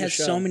 Yeah, we had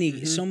so many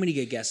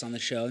good guests on the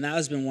show, and that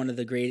has been one of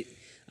the great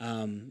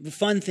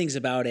fun things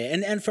about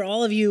it. And for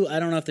all of you, I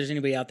don't know if there's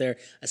anybody out there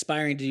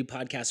aspiring to do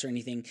podcasts or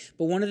anything,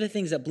 but one of the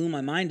things that blew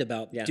my mind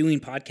about doing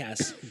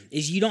podcasts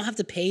is you don't have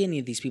to pay any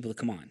of these people to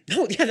come on.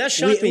 Oh, yeah, that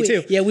shocked me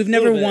too. Yeah, we've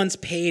never once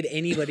paid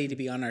anybody to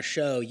be on our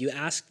show. You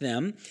ask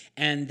them,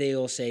 and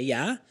they'll say,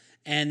 yeah.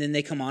 And then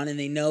they come on and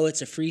they know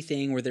it's a free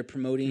thing where they're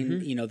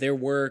promoting, their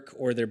work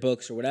or their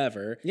books or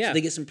whatever. Yeah. So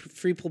they get some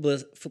free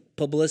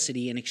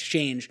publicity in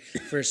exchange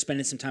for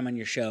spending some time on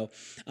your show.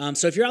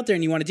 So if you're out there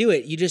and you want to do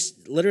it, you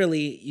just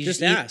literally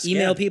ask,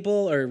 email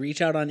people or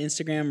reach out on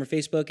Instagram or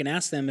Facebook and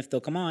ask them if they'll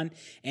come on.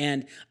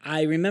 And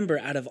I remember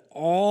out of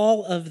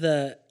all of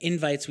the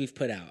invites we've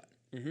put out,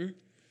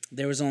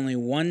 there was only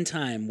one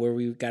time where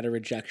we got a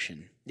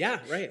rejection. Yeah,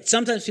 right.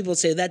 Sometimes people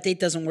say, that date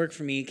doesn't work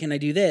for me. Can I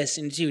do this?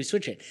 And you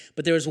switch it.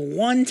 But there was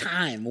one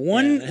time,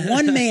 one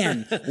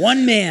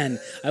man,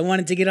 I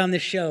wanted to get on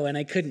this show and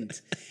I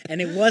couldn't.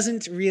 And it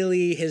wasn't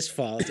really his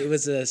fault. It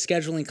was a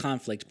scheduling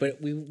conflict. But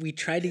we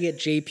tried to get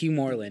JP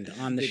Moreland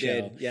on the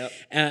show. Yep.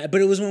 But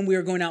it was when we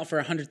were going out for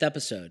our 100th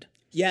episode.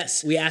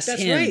 Yes, we asked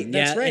that's him. Right.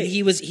 That's right. And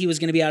he was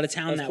going to be out of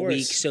town that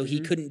week, so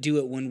he couldn't do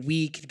it when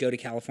we could go to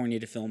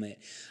California to film it.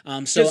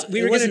 So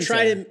we were going to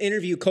try to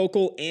interview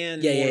Kokol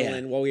and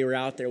Moreland while we were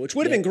out there, which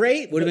would have been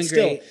great. Would have been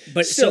great,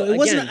 but still, it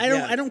wasn't.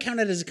 I don't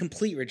count it as a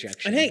complete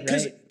rejection. And hey,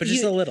 but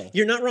just a little.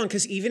 You're not wrong,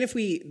 because even if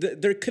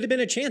there could have been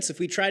a chance if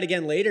we tried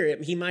again later,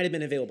 he might have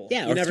been available.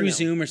 Yeah, or through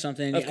Zoom or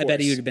something. I bet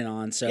he would have been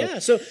on. So yeah,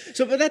 so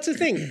but that's the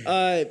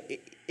thing.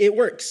 It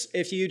works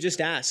if you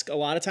just ask. A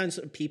lot of times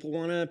people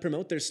want to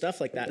promote their stuff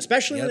like that,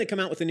 especially when they come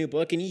out with a new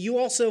book. And you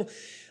also,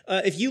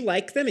 if you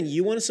like them and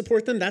you want to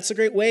support them, that's a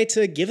great way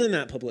to give them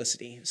that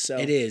publicity. So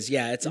it is.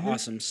 Yeah, it's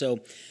awesome. So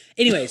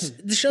anyways,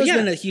 the show's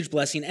been a huge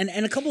blessing.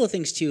 And a couple of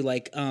things too,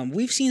 like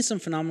we've seen some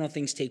phenomenal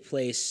things take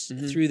place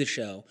through the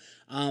show.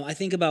 I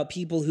think about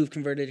people who've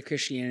converted to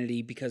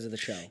Christianity because of the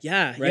show.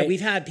 Yeah, right? Yeah,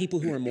 we've had people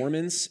who are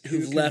Mormons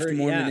who've left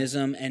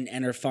Mormonism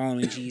and are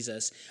following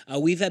Jesus.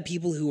 We've had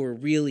people who are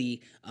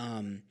really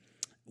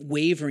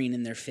wavering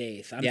in their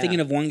faith. I'm thinking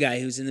of one guy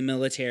who's in the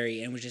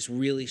military and was just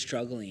really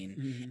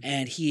struggling,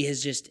 and he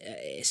has just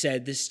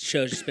said this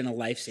show's just been a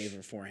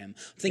lifesaver for him.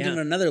 I'm thinking of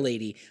another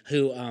lady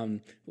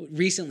who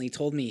recently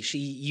told me she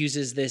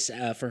uses this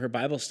for her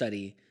Bible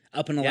study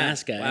up in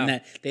Alaska, and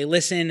that they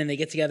listen and they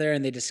get together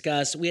and they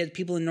discuss. We had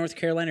people in North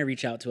Carolina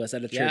reach out to us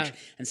at a church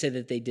and say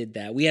that they did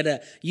that. We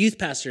had youth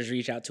pastors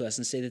reach out to us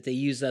and say that they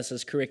used us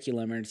as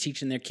curriculum or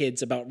teaching their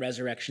kids about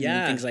resurrection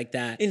and things like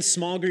that. In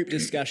small group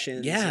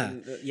discussions.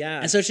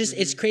 And so it's just,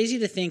 it's crazy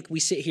to think we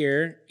sit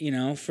here,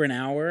 for an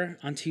hour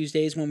on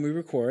Tuesdays when we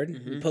record,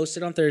 we post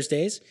it on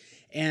Thursdays,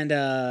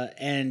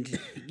 and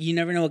you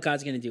never know what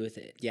God's going to do with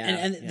it.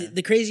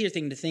 The crazier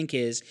thing to think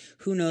is,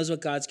 who knows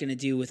what God's going to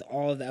do with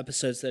all of the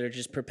episodes that are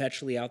just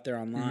perpetually out there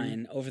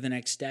online over the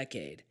next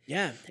decade.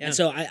 And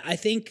so I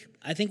think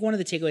one of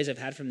the takeaways I've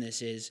had from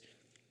this is,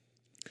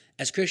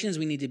 as Christians,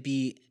 we need to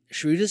be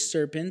shrewd as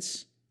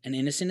serpents and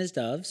innocent as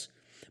doves,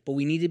 but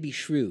we need to be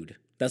shrewd.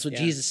 That's what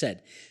Jesus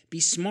said. Be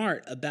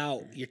smart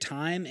about your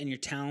time and your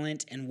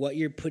talent and what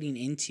you're putting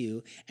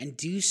into, and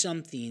do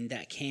something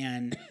that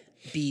can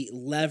be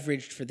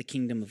leveraged for the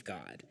kingdom of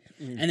God.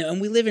 And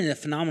we live in a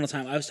phenomenal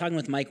time. I was talking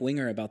with Mike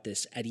Winger about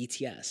this at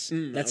ETS.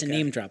 That's a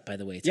name drop, by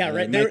the way. Yeah,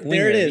 right.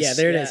 There it is. Yeah,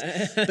 there it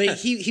is. But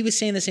he was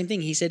saying the same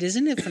thing. He said,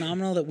 isn't it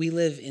phenomenal that we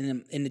live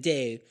in a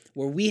day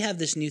where we have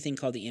this new thing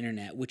called the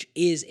internet, which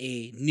is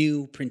a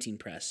new printing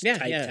press type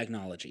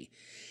technology.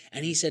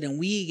 And he said, and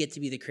we get to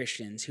be the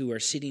Christians who are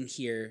sitting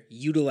here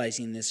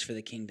utilizing this for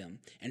the kingdom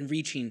and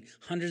reaching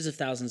hundreds of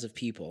thousands of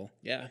people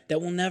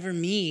that will never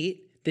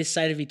meet this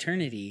side of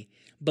eternity,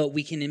 but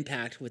we can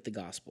impact with the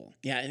gospel.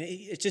 Yeah, and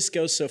it just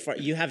goes so far.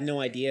 You have no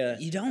idea.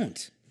 You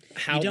don't.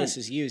 How this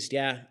is used,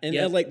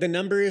 and like the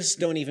numbers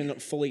don't even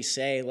fully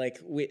say. Like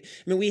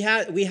we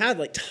had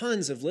like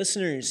tons of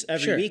listeners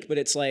every week, but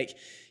it's like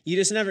you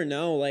just never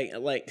know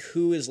like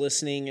who is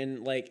listening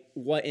and like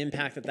what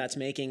impact that's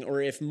making,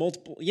 or if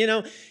multiple.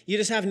 You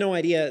just have no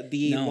idea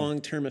the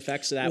long-term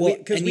effects of that. Well,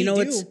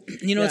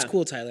 what's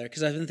cool, Tyler?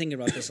 Because I've been thinking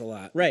about this a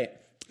lot. Right.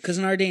 Because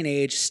in our day and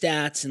age,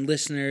 stats and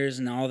listeners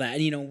and all that,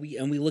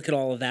 and we look at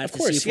all of that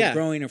see if we're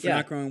growing or if we're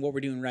not growing, what we're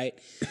doing right.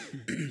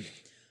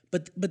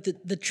 But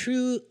the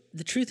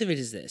truth of it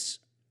is this: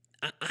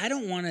 I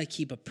don't want to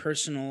keep a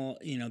personal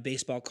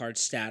baseball card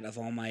stat of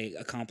all my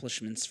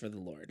accomplishments for the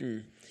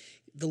Lord.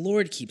 The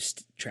Lord keeps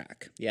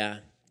track. Yeah.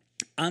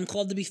 I'm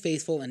called to be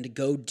faithful and to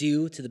go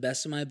do to the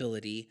best of my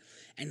ability,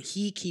 and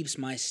He keeps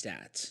my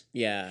stats.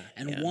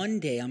 And one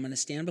day I'm going to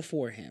stand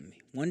before Him.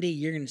 One day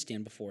you're going to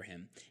stand before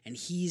Him, and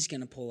He's going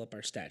to pull up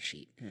our stat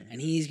sheet,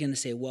 and He's going to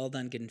say, well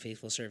done, good and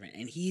faithful servant,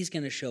 and He's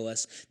going to show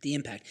us the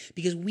impact,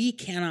 because we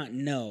cannot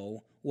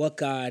know what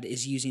God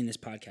is using this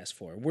podcast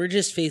for. We're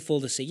just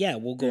faithful to say, yeah,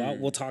 we'll go out,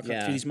 we'll talk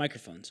up through these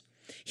microphones.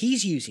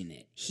 He's using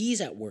it.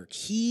 He's at work.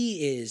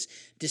 He is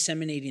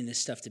disseminating this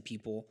stuff to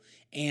people,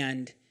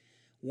 and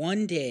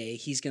one day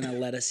he's going to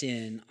let us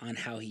in on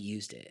how he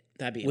used it.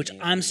 That'd be which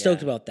amazing. I'm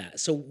stoked about that.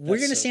 So we're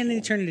going to stand in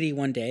eternity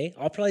one day.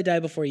 I'll probably die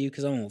before you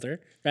because I'm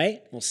older,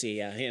 right? We'll see,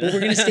 yeah. But we're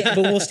going to stand.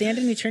 But we'll stand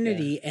in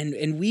eternity,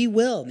 and we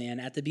will, man,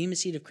 at the Bema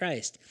Seat of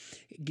Christ.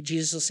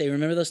 Jesus will say,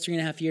 "Remember those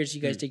 3.5 years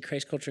you guys did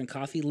Christ Culture and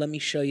Coffee? Let me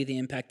show you the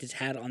impact it's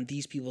had on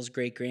these people's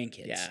great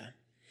grandkids." Yeah.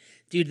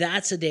 Dude,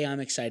 that's a day I'm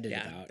excited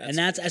about. And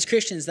that's as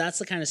Christians, that's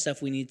the kind of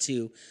stuff we need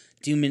to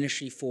do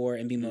ministry for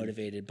and be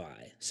motivated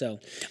by. So,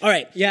 all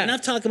right. Yeah.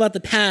 Enough talk about the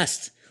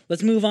past.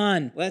 Let's move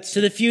on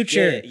to the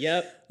future.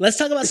 Yep. Let's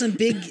talk about some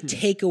big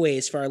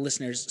takeaways for our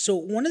listeners. So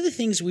one of the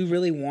things we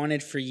really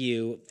wanted for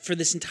you for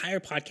this entire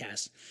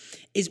podcast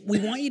is we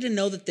want you to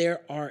know that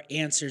there are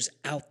answers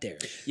out there.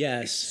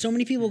 Yes. So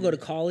many people go to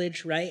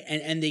college, right?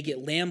 And they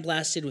get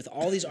lambasted with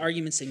all these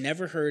arguments they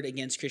never heard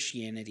against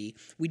Christianity.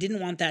 We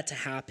didn't want that to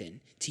happen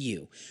to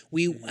you.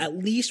 We at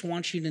least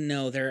want you to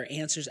know there are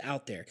answers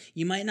out there.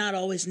 You might not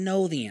always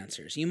know the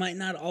answers. You might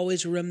not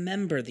always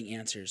remember the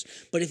answers.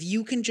 But if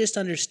you can just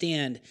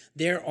understand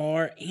there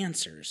are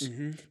answers,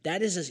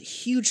 that is a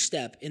huge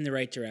step in the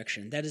right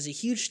direction. That is a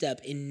huge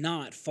step in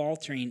not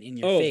faltering in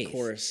your faith. Of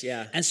course,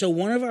 yeah. And so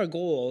one of our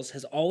goals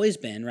has always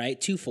been, right,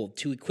 twofold,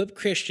 to equip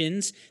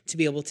Christians to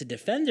be able to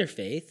defend their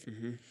faith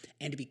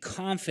and to be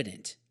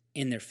confident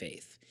in their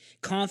faith.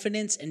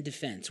 Confidence and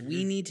defense.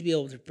 We need to be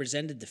able to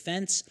present a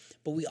defense,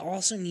 but we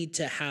also need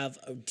to have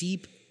a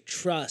deep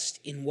trust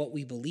in what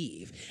we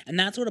believe. And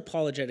that's what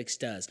apologetics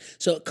does.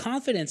 So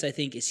confidence, I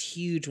think, is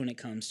huge when it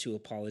comes to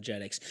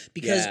apologetics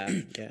because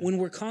when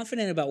we're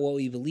confident about what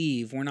we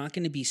believe, we're not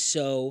going to be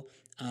so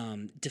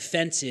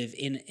defensive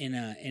in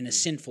a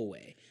sinful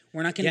way.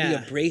 We're not going to be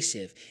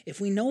abrasive.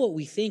 If we know what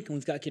we think and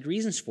we've got good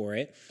reasons for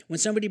it, when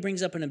somebody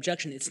brings up an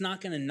objection, it's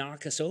not going to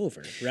knock us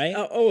over, right?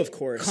 Oh, of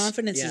course.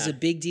 Confidence is a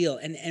big deal.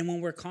 And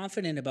when we're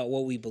confident about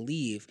what we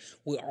believe,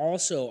 we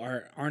also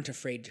aren't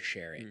afraid to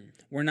share it.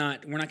 We're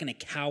not going to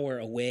cower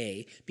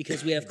away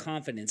because we have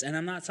confidence. And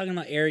I'm not talking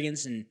about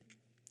arrogance and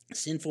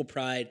sinful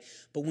pride,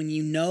 but when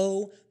you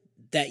know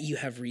that you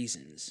have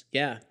reasons.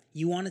 Yeah.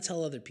 You want to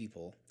tell other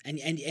people, and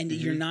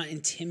you're not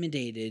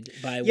intimidated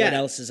by what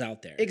else is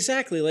out there.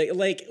 Exactly.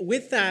 Like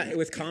with that,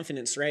 with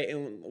confidence, right?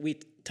 And we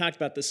talked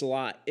about this a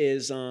lot.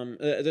 Is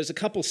there's a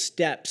couple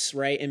steps,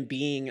 right, in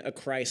being a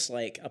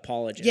Christ-like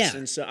apologist. Yeah.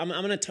 And so I'm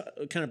going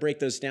to kind of break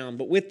those down.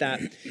 But with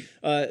that,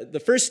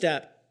 the first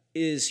step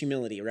is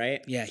humility,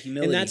 right? Yeah,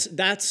 humility. And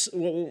that's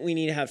what we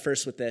need to have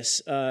first with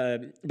this,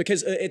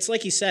 because it's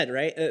like you said,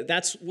 right?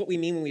 That's what we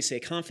mean when we say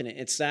confident.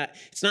 It's that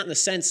it's not in the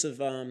sense of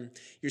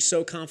you're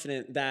so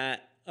confident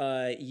that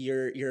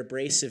you're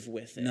abrasive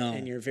with it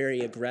and you're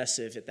very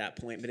aggressive at that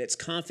point. But it's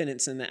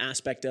confidence in the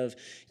aspect of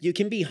you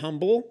can be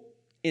humble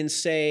and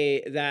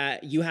say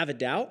that you have a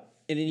doubt,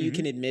 and then you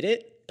can admit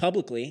it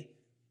publicly,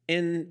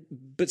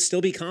 but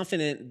still be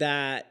confident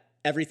that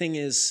everything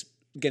is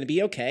going to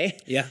be okay.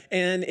 Yeah.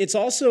 And it's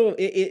also,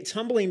 it's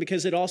humbling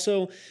because it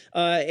also,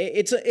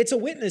 it's a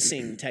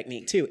witnessing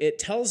technique too. It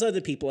tells other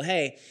people,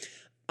 hey,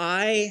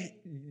 I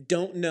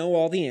don't know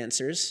all the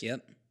answers.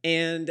 Yep.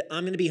 And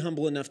I'm going to be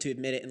humble enough to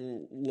admit it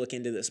and look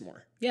into this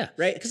more. Yeah.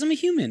 Right? Because I'm a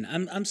human.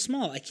 I'm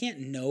small. I can't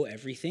know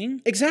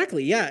everything.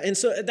 Exactly. Yeah. And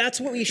so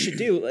that's what we should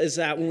do is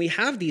that when we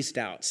have these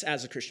doubts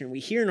as a Christian, we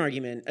hear an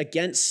argument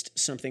against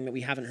something that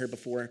we haven't heard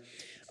before.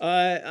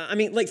 I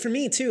mean, like for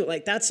me too,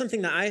 like that's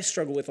something that I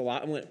struggle with a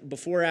lot.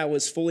 Before I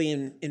was fully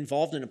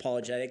involved in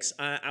apologetics,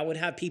 I would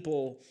have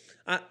people,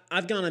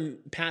 I've gone on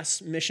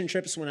past mission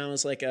trips when I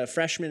was like a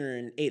freshman or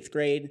in 8th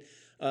grade,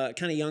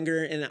 kind of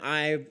younger. And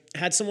I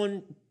had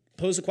someone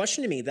pose a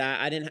question to me that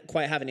I didn't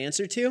quite have an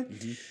answer to.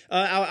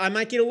 I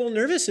might get a little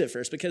nervous at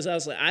first because I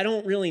was like, I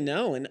don't really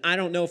know. And I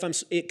don't know if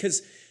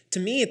because to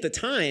me at the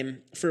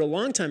time, for a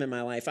long time in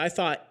my life, I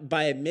thought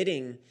by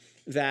admitting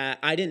that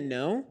I didn't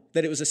know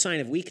that it was a sign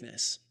of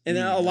weakness. And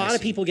a lot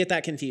of people get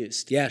that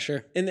confused. Yeah,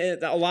 sure. And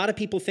a lot of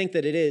people think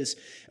that it is,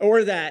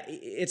 or that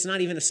it's not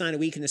even a sign of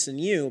weakness in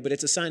you, but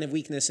it's a sign of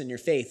weakness in your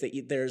faith,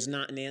 that there's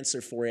not an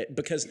answer for it.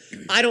 Because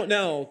I don't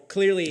know,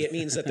 clearly it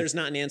means that there's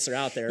not an answer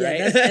out there, right?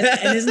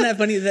 And isn't that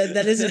funny?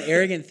 That is an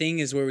arrogant thing,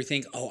 is where we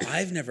think, oh,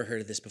 I've never heard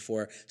of this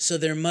before, so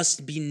there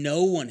must be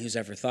no one who's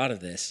ever thought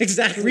of this.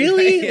 Exactly.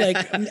 Really? Right,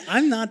 yeah. Like,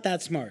 I'm not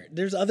that smart.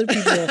 There's other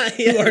people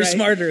who are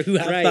smarter who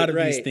have thought of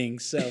these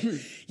things. So,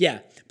 yeah.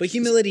 But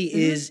humility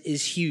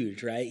is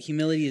huge, right?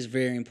 Humility is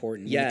very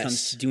important when it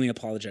comes to doing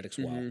apologetics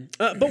well.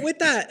 But with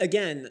that,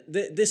 again,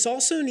 this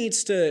also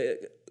needs to,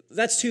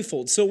 that's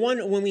twofold. So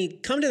one, when we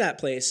come to that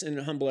place and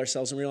humble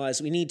ourselves and realize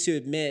we need to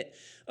admit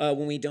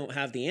when we don't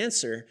have the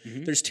answer.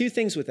 There's two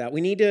things with that.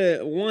 We need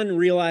to, one,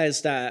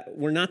 realize that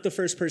we're not the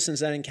first persons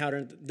that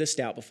encountered this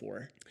doubt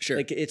before. Sure.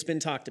 Like, it's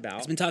been talked about.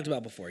 It's been talked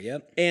about before,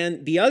 yep.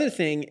 And the other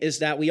thing is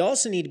that we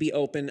also need to be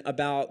open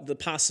about the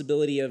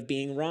possibility of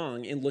being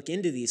wrong and look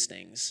into these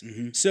things.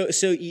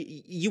 So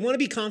you want to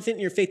be confident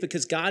in your faith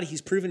because God,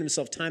 he's proven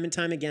himself time and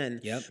time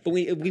again. Yep. But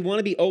we want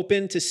to be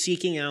open to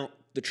seeking out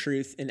the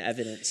truth and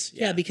evidence.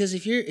 Yeah, because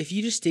if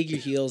you just dig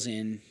your heels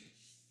in,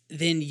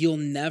 then you'll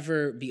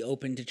never be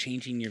open to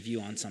changing your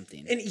view on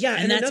something.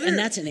 And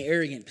that's an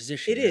arrogant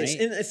position. It is.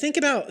 Right? And think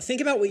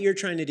about what you're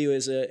trying to do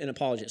as an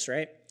apologist,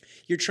 right?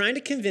 You're trying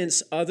to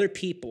convince other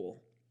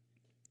people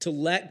to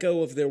let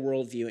go of their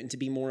worldview and to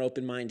be more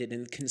open-minded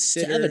and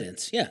consider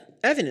evidence. Yeah.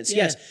 Evidence,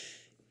 yes.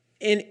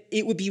 And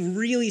it would be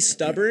really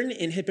stubborn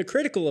and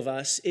hypocritical of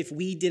us if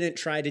we didn't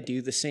try to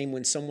do the same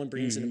when someone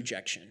brings an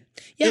objection.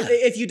 Yeah.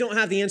 If you don't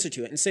have the answer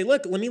to it and say,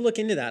 look, let me look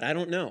into that. I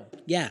don't know.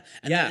 Yeah.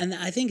 And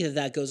I think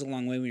that goes a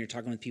long way when you're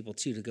talking with people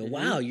too, to go,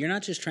 wow, you're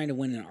not just trying to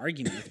win an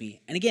argument with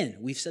me. And again,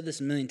 we've said this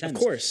a million times. Of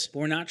course. But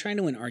we're not trying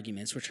to win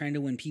arguments. We're trying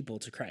to win people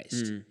to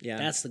Christ. Yeah.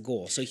 That's the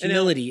goal. So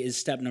humility is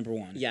step number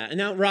one. Yeah. And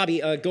now,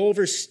 Robbie, go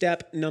over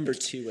step number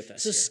 2 with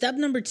us. So step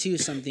number 2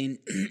 is something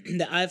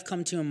that I've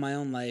come to in my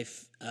own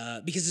life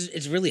because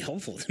it's really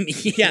helpful to me.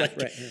 Yeah,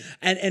 right.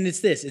 And it's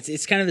this.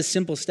 It's kind of a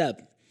simple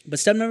step. But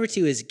step number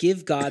 2 is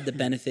give God the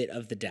benefit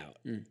of the doubt.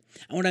 And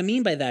what I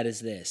mean by that is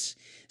this.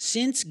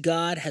 Since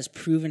God has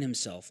proven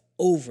himself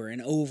over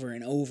and over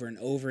and over and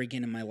over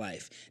again in my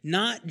life,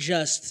 not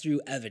just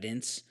through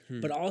evidence,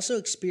 but also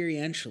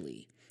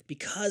experientially,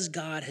 because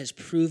God has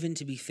proven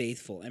to be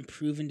faithful and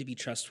proven to be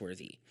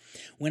trustworthy.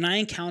 When I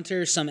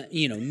encounter some,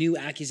 new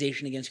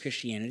accusation against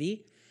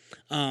Christianity,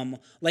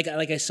 like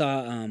I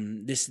saw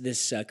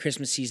this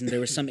Christmas season, there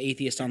was some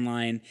atheist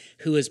online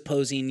who was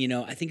posing,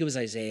 I think it was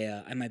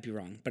Isaiah, I might be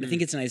wrong, but I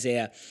think it's in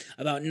Isaiah,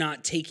 about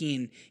not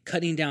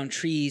cutting down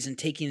trees and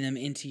taking them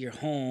into your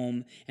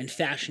home and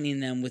fashioning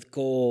them with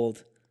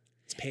gold.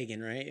 It's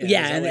pagan, right?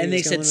 Yeah, and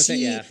they said,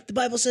 the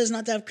Bible says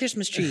not to have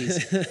Christmas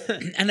trees.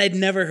 And I'd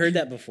never heard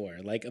that before,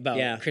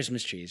 about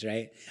Christmas trees,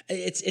 right?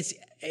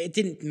 It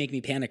didn't make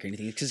me panic or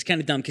anything, because it's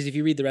kind of dumb, because if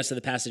you read the rest of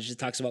the passage, it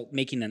talks about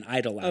making an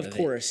idol out of it. Of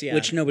course, yeah.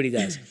 Which nobody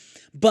does.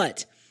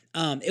 But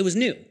it was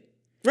new.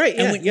 Right,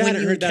 yeah, and you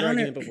hadn't heard that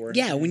argument before.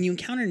 Yeah, when you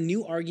encounter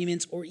new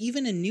arguments or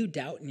even a new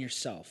doubt in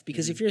yourself,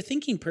 because if you're a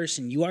thinking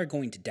person, you are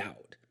going to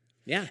doubt.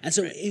 Yeah. And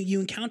so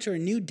you encounter a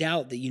new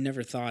doubt that you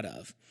never thought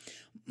of.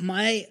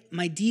 My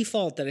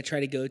default that I try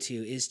to go to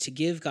is to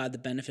give God the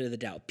benefit of the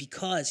doubt,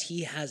 because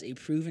he has a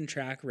proven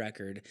track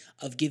record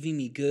of giving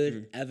me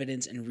good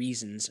evidence and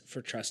reasons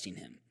for trusting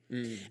him.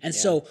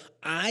 So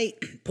I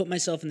put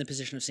myself in the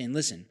position of saying,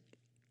 listen,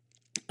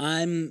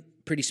 I'm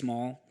pretty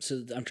small,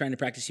 so I'm trying to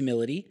practice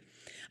humility.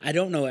 I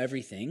don't know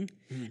everything,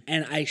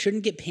 and I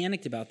shouldn't get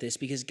panicked about this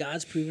because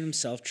God's proven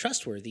himself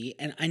trustworthy,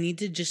 and I need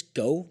to just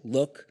go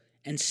look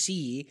and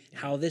see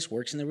how this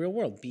works in the real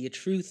world. Be a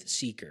truth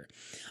seeker.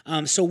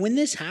 So when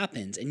this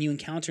happens and you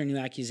encounter a new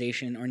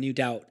accusation or new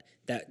doubt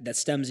that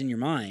stems in your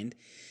mind,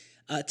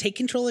 take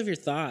control of your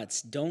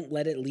thoughts. Don't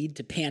let it lead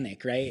to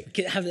panic, right?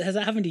 Has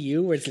that happened to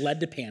you where it's led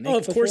to panic? Oh,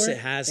 of course it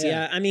has,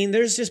 yeah. I mean,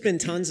 there's just been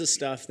tons of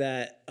stuff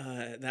that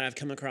I've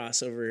come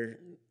across over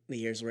the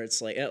years where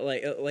it's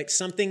like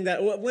something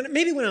that when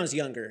I was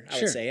younger, I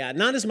would say,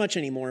 not as much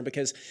anymore,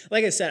 because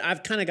like I said,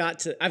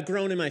 I've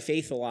grown in my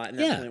faith a lot in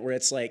that point where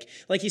it's like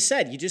you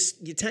said,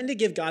 you tend to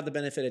give God the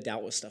benefit of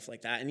doubt with stuff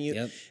like that, and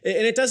and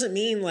it doesn't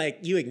mean like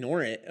you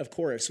ignore it. Of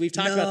course, we've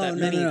talked about that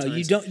many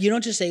times. You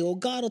don't just say, well,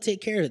 God will take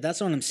care of it. That's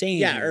what I'm saying.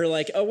 Yeah, or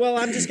like, oh well,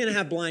 I'm just gonna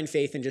have blind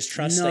faith and just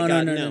trust that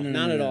God. No,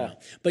 not at all.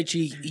 But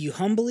you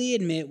humbly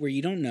admit where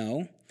you don't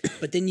know.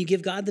 But then you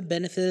give God the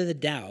benefit of the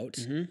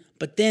doubt,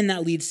 but then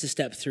that leads to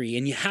step 3,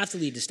 and you have to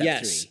lead to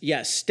step 3.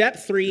 Yes. Step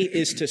 3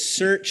 is to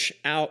search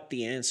out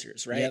the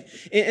answers, right? Yep.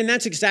 And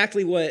that's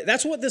exactly what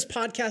this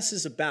podcast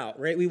is about,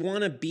 right? We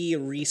want to be a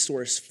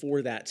resource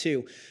for that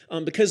too,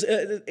 because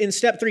in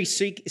step 3,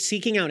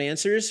 seeking out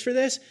answers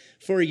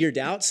for your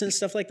doubts and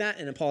stuff like that,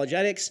 and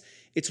apologetics.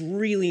 It's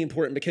really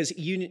important because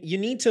you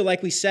need to,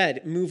 like we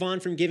said, move on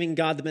from giving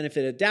God the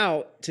benefit of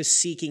doubt to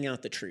seeking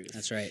out the truth.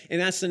 That's right. And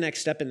that's the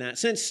next step in that.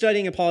 Since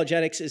studying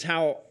apologetics is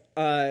how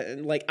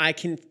I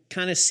can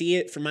kind of see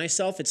it for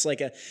myself. It's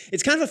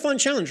kind of a fun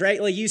challenge,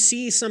 right? Like you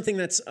see something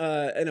that's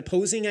an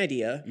opposing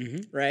idea,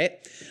 right?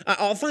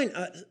 I'll find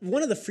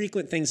one of the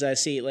frequent things I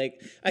see,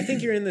 like I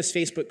think you're in this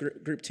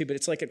Facebook group too, but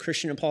it's like a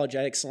Christian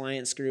Apologetics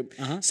Alliance group.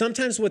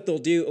 Sometimes what they'll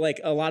do, like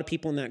a lot of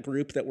people in that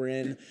group that we're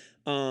in,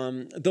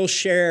 they'll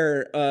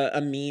share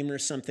a meme or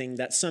something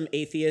that some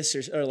atheist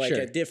or like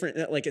a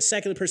different, like a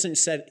secular person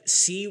said,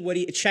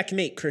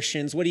 checkmate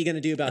Christians, what are you going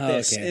to do about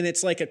this? Okay. And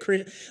it's like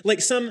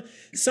some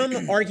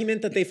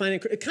argument that they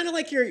find, kind of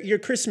like your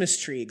Christmas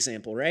tree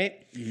example,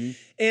 right?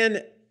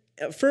 And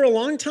for a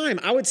long time,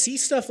 I would see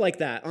stuff like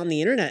that on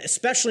the internet,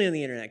 especially on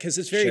the internet, because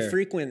it's very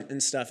frequent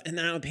and stuff. And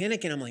then I would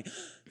panic and I'm like,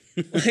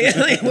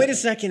 Like, wait a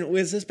second,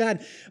 was this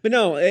bad? But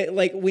no,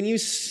 like when you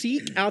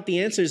seek out the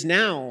answers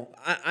now,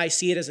 I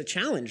see it as a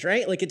challenge,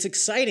 right? Like it's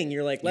exciting.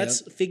 You're like,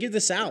 let's figure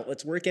this out.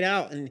 Let's work it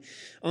out. And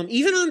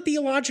even on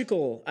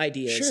theological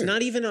ideas,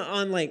 not even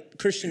on like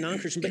Christian,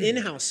 non-Christian, but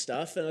in-house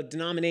stuff,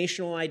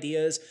 denominational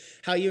ideas,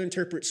 how you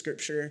interpret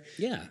scripture.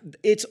 Yeah.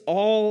 It's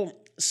all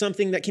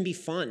something that can be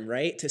fun,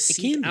 right? To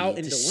seek out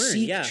and to learn.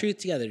 Seek truth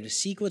together, to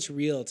seek what's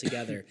real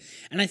together.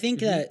 And I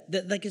think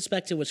that gets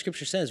back to what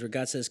scripture says, where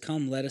God says,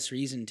 come, let us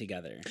reason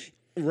together.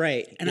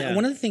 Right. And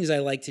one of the things I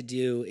like to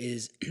do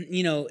is,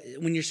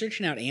 when you're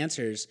searching out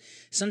answers,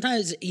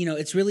 sometimes,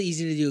 it's really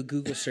easy to do a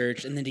Google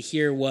search and then to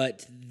hear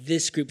what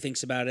this group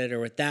thinks about it, or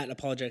what that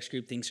apologetics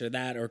group thinks, or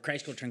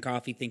Christ Culture and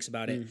Coffee thinks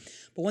about it.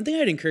 But one thing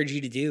I'd encourage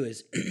you to do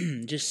is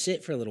just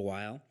sit for a little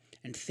while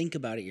and think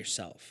about it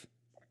yourself.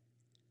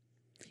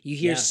 You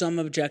hear some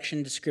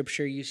objection to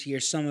Scripture, you hear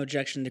some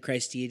objection to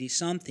Christ's deity,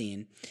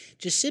 something.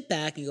 Just sit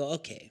back and go,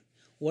 okay,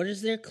 what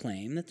is their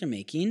claim that they're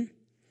making?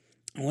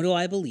 And what do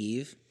I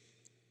believe?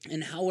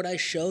 And how would I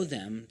show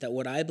them that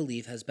what I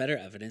believe has better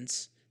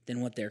evidence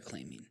than what they're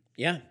claiming?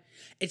 Yeah.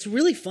 It's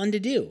really fun to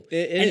do.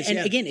 It is, and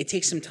again, it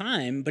takes some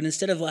time, but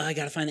instead of, I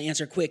got to find the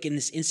answer quick in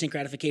this instant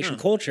gratification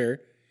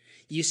culture,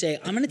 you say,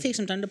 I'm going to take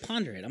some time to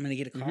ponder it. I'm going to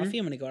get a coffee,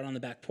 I'm going to go out on the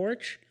back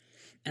porch,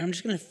 and I'm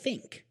just going to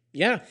think.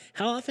 Yeah.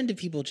 How often do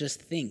people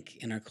just think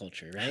in our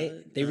culture,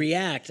 right? They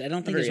react. I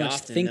don't think there's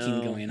much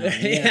thinking going on.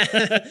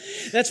 Yeah.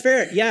 That's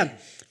fair. Yeah.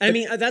 I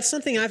mean, that's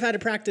something I've had to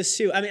practice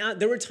too. I mean,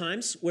 there were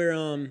times where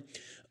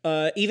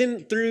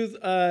even through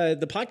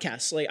the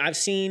podcast, like I've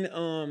seen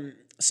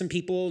some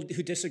people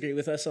who disagree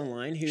with us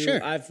online who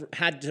I've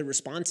had to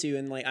respond to,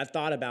 and like I've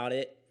thought about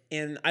it,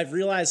 and I've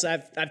realized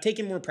I've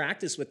taken more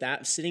practice with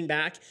that, sitting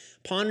back,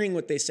 pondering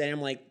what they say.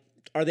 I'm like,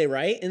 are they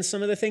right in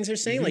some of the things they're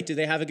saying? Like, do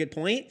they have a good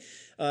point?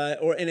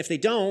 And if they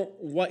don't,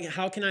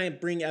 how can I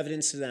bring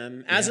evidence to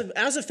them as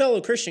a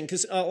fellow Christian?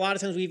 Because a lot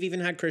of times we've even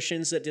had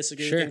Christians that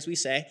disagree with things we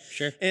say.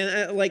 Sure.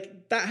 And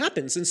like that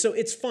happens. And so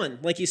it's fun,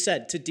 like you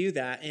said, to do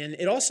that. And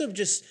it also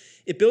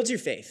it builds your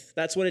faith.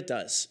 That's what it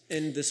does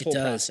in this whole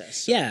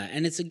process. So. Yeah.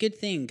 And it's a good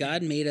thing.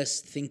 God made us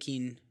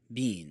thinking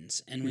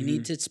beings, and we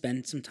need to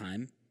spend some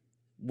time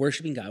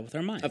worshiping God with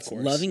our minds, of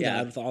course, loving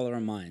God with all of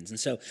our minds. And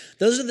so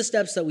those are the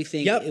steps that we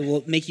think it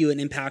will make you an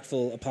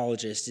impactful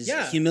apologist is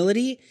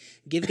humility,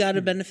 give God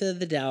a benefit of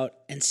the doubt,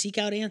 and seek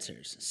out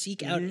answers.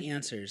 Seek out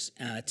answers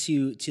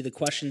to the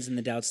questions and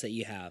the doubts that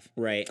you have.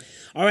 Right.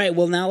 All right.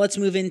 Well, now let's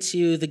move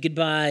into the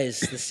goodbyes,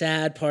 the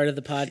sad part of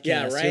the podcast.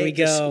 Yeah, right. Here we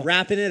go. Just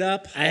wrapping it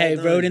up. I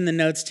wrote in the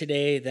notes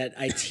today that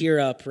I tear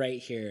up right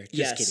here.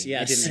 Just kidding.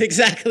 Yes,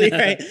 exactly.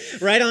 Right.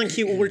 Right on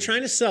cue. Well, we're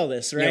trying to sell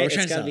this, right? Yeah, we're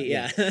trying to sell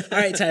it. All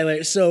right,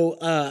 Tyler. So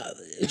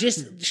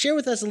just share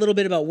with us a little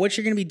bit about what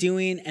you're going to be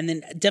doing, and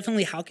then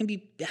definitely how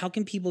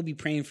can people be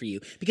praying for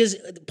you? Because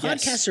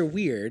podcasts are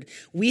weird.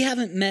 We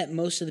haven't met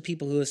most of the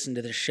people who listen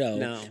to the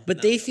show,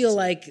 but they feel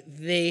like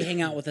they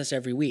hang out with us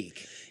every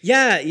week.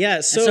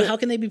 Yeah. So how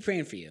can they be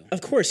praying for you?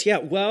 Of course, yeah.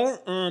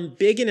 Well,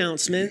 big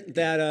announcement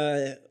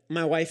that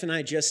my wife and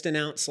I just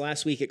announced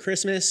last week at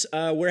Christmas.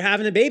 We're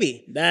having a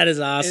baby. That is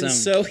awesome. And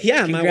so,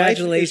 my wife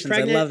is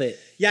pregnant. I love it.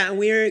 Yeah, and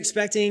we are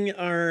expecting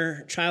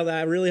our child that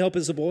I really hope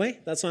is a boy.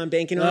 That's what I'm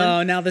banking on.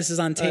 Oh, now this is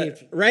on tape.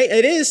 Right?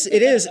 It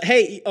is.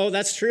 Hey,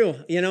 that's true.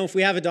 If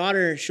we have a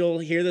daughter, she'll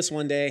hear this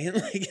one day.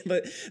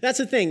 But that's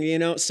the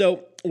thing,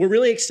 So we're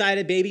really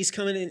excited. Baby's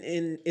coming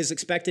in is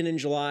expected in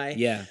July.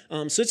 Yeah.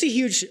 So it's a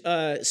huge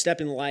step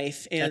in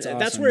life. And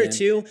that's where it's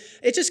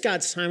just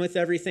God's time with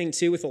everything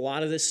too, with a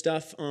lot of this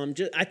stuff.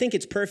 I think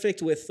it's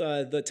perfect with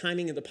the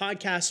timing of the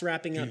podcast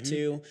wrapping up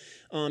too.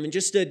 And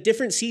just a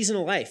different season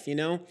of life,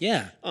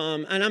 Yeah.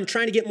 And I'm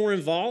trying to get more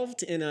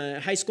involved in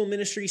high school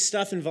ministry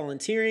stuff and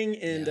volunteering.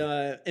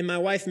 And my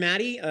wife,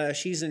 Maddie,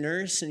 she's a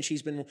nurse, and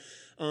she's been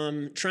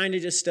trying to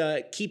just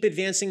keep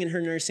advancing in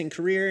her nursing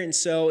career. And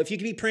so if you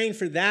could be praying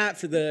for that,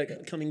 for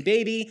the coming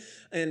baby,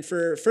 and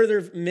for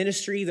further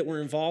ministry that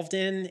we're involved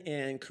in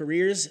and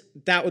careers,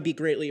 that would be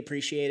greatly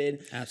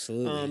appreciated.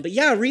 Absolutely. But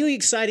yeah, really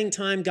exciting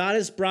time. God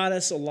has brought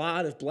us a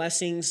lot of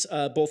blessings,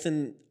 both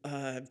in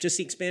just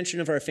the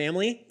expansion of our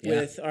family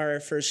with our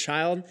first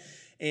child,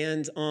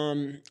 and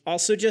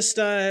also just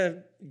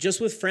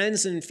with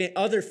friends and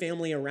other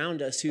family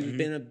around us who've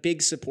been a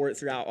big support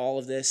throughout all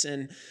of this.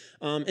 And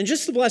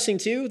just the blessing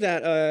too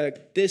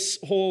that this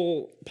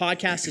whole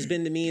podcast has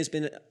been to me has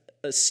been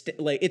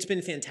it's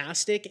been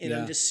fantastic, and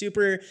I'm just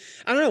super.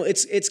 I don't know.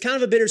 It's kind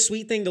of a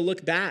bittersweet thing to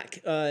look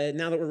back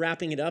now that we're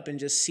wrapping it up and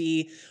just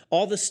see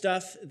all the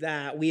stuff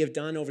that we have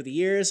done over the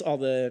years, all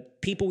the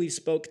people we've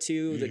spoke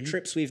to, the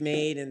trips we've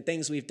made, and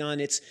things we've done.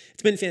 It's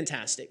been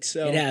fantastic.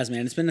 So it has,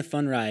 man. It's been a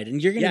fun ride, and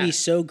you're going to be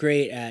so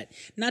great at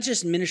not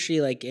just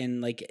ministry,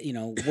 working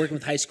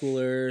with high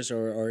schoolers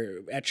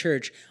or at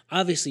church.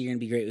 Obviously, you're going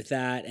to be great with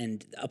that,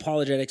 and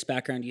apologetics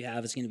background you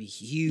have is going to be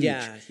huge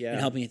in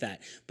helping with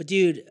that. But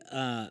dude,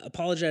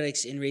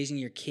 apologetics in raising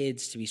your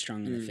kids to be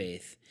strong in the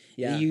faith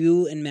Yeah.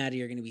 You and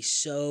Maddie are going to be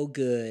so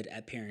good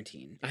at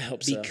parenting. I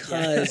hope so.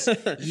 Because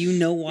you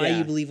know why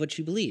you believe what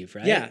you believe,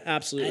 right? Yeah,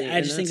 absolutely.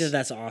 I just think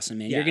that's awesome,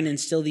 man. Yeah. You're going to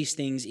instill these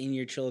things in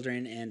your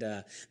children, and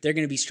they're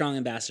going to be strong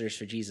ambassadors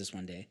for Jesus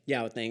one day.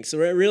 Yeah, well, thanks. So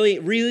we're really,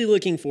 really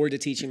looking forward to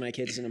teaching my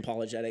kids in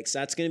apologetics.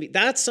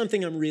 That's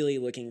something I'm really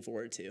looking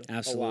forward to.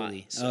 Absolutely. A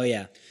lot, so. Oh,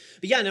 yeah.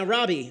 But yeah, now,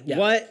 Robbie,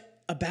 what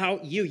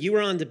about you? You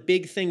were on to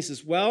big things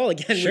as well,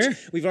 again, which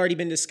we've already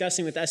been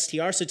discussing with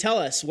STR. So tell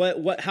us,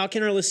 how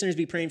can our listeners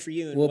be praying for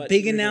you? And well,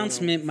 big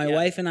announcement. My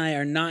wife and I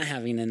are not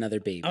having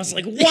another baby. I was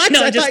like, what?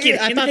 No, just kidding.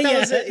 I thought that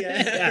was it.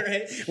 Yeah.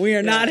 Right. We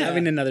are not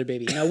having another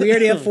baby. No, we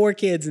already have 4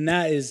 kids, and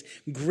that is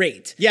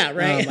great. Yeah,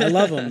 right. I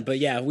love them, but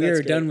yeah, we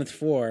are done with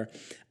 4.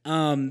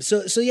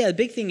 So yeah, the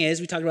big thing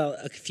is, we talked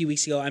about a few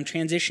weeks ago, I'm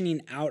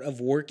transitioning out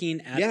of working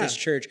at this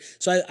church.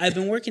 So I've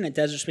been working at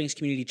Desert Springs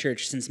Community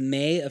Church since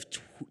May of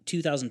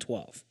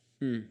 2012.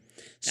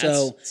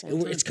 So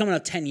it's coming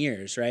up 10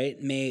 years, right?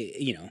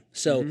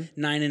 So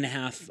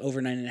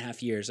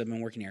 9.5 years I've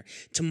been working here.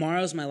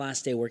 Tomorrow's my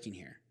last day working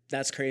here.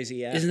 That's crazy,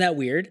 yeah. Isn't that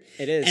weird?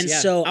 It is, and yeah.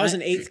 so I was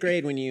in 8th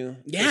grade when you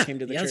first came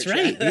to the church. That's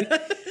right, dude.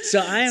 So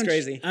I'm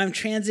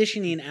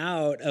transitioning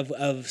out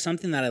of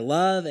something that I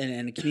love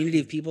and a community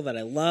of people that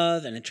I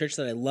love and a church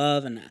that I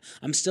love, and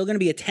I'm still going to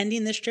be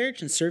attending this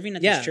church and serving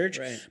at this church,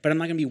 but I'm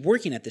not going to be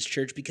working at this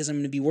church because I'm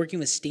going to be working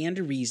with Stand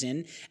to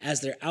Reason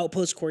as their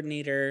Outpost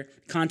coordinator,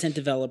 content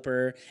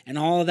developer, and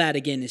all of that,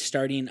 again, is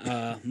starting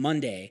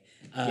Monday.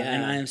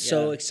 And I am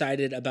so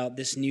excited about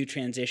this new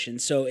transition.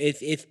 So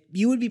if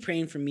you would be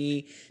praying for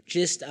me,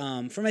 just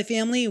for my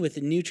family with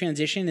a new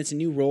transition, it's a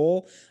new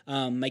role.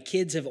 My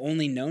kids have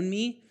only known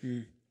me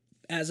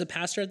as a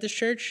pastor at this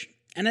church,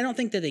 and I don't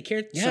think that they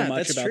cared so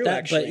much about true, that.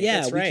 Actually. But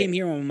yeah, we came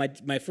here when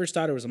my first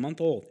daughter was a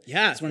month old.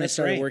 Yeah, that's when I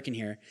started working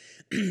here.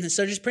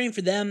 So just praying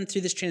for them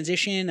through this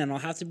transition, and I'll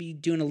have to be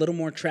doing a little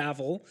more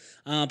travel,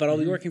 but I'll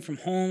be working from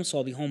home, so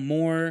I'll be home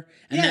more.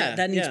 And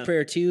that needs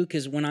prayer too,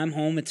 because when I'm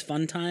home, it's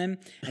fun time,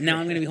 and now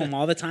I'm going to be home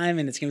all the time,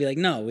 and it's going to be like,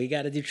 no, we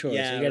got to do chores, we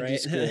got to do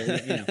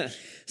school,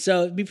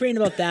 So be praying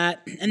about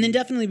that, and then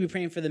definitely be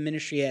praying for the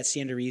ministry at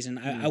Stand to Reason.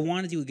 I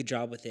want to do a good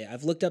job with it.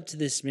 I've looked up to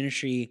this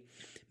ministry,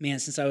 man,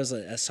 since I was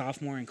a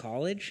sophomore in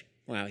college.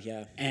 Wow,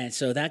 yeah. And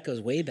so that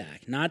goes way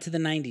back. Not to the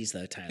 90s,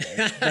 though,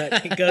 Tyler.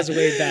 But it goes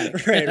way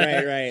back.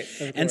 Right.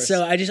 And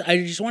so I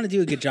just want to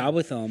do a good job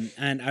with them.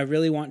 And I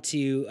really want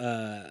to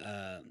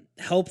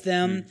help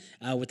them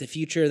with the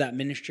future of that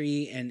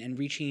ministry and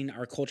reaching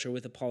our culture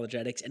with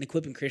apologetics and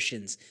equipping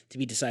Christians to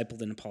be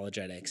discipled in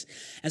apologetics.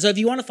 And so if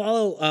you want to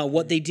follow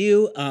what they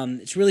do,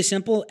 it's really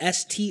simple.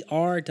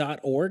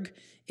 str.org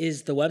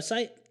is the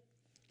website.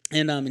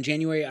 And in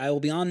January, I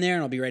will be on there,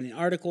 and I'll be writing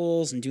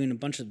articles and doing a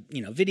bunch of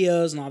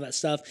videos and all that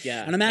stuff.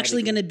 Yeah, and I'm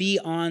actually going to be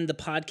on the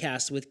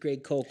podcast with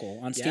Greg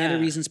Kokel on Stand to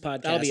Reason's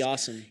podcast. That'll be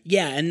awesome.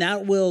 Yeah, and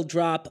that will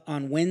drop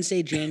on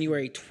Wednesday,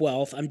 January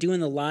 12th. I'm doing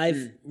the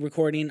live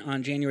recording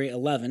on January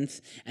 11th,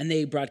 and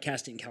they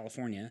broadcast it in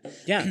California.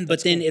 Yeah,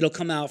 but then it'll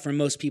come out for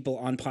most people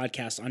on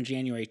podcast on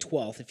January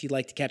 12th. If you'd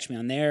like to catch me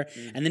on there,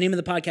 and the name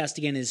of the podcast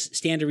again is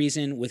Stand to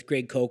Reason with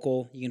Greg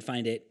Kokel. You can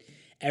find it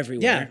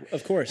everywhere. Yeah,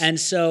 of course. And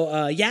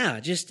so,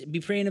 just be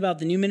praying about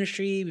the new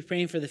ministry, be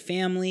praying for the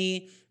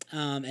family,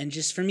 and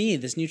just for me,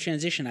 this new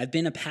transition. I've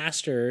been a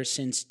pastor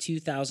since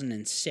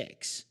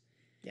 2006.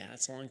 Yeah,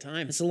 that's a long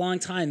time. It's a long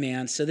time,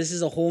 man. So this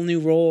is a whole new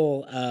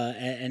role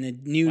and a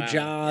new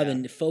job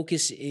and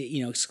focus,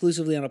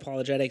 exclusively on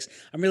apologetics.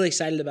 I'm really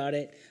excited about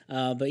it.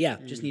 But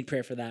just need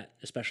prayer for that,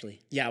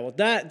 especially. Yeah, well,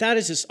 that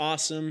is just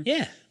awesome.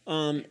 Yeah.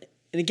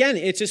 And again,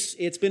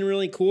 it's been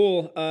really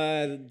cool,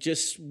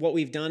 just what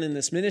we've done in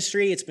this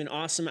ministry. It's been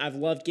awesome. I've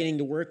loved getting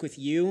to work with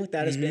you.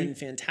 That has been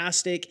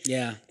fantastic.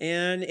 Yeah.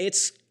 And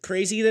it's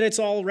crazy that it's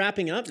all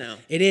wrapping up now.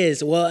 It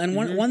is. Well, and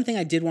one thing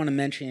I did want to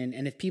mention,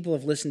 and if people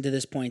have listened to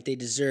this point, they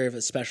deserve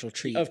a special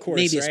treat. Of course,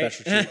 maybe right? a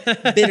special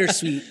treat.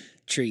 Bittersweet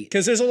treat.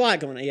 Because there's a lot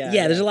going on.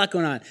 Yeah, there's a lot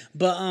going on.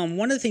 But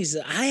one of the things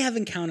that I have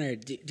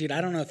encountered, dude, I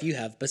don't know if you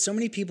have, but so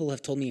many people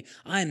have told me,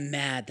 I'm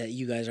mad that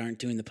you guys aren't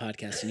doing the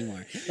podcast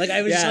anymore. Like,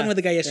 I was just talking with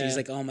a guy yesterday. He's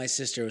like, oh, my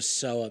sister was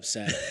so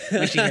upset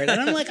when she heard it.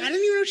 And I'm like, I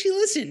didn't even know she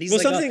listened. He's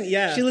like,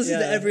 she listens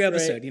to every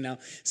episode,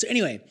 So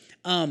anyway,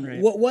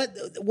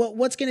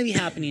 what's going to be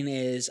happening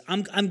is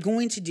I'm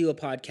going to do a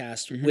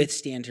podcast with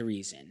Stand to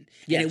Reason.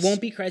 Yes. And it won't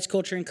be Christ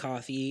Culture and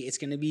Coffee. It's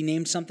going to be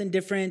named something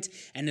different,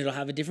 and it'll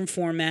have a different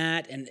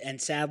format. And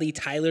sadly,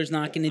 Tyler's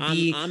not going to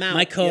be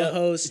my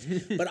co-host.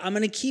 But I'm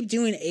going to keep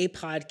doing a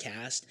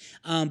podcast.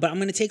 But I'm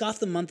going to take off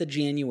the month of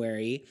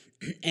January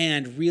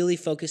and really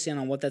focus in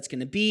on what that's going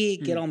to be,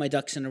 get all my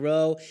ducks in a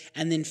row,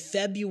 and then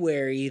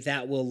February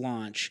that will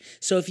launch.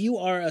 So if you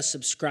are a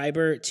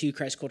subscriber to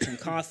Christ Culture and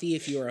Coffee,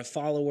 if you are a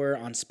follower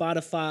on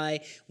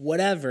Spotify,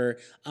 whatever,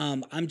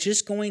 I'm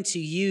just going to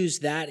use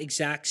that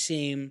exact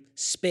same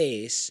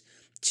space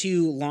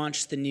to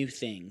launch the new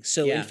thing.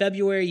 So in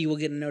February, you will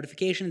get a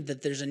notification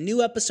that there's a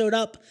new episode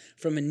up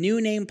from a new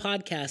name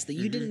podcast that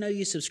you didn't know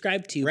you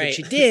subscribed to, but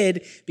you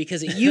did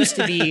because it used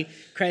to be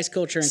Christ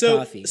Culture and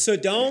Coffee. So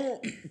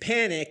don't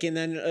panic and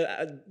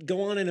then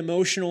go on an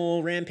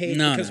emotional rampage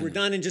because we're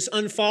done and just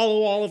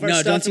unfollow all of our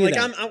stuff. Don't do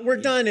that. We're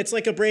done. It's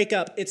like a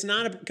breakup. It's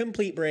not a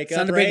complete breakup. It's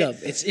not a breakup.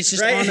 It's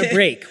just on a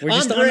break. We're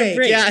just on a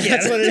break. Yeah,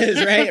 that's what it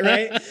is,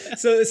 right?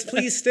 So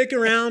please stick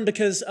around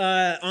because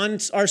on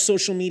our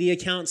social media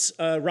accounts,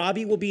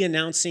 Robbie will be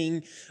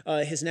announcing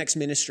his next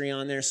ministry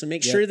on there. So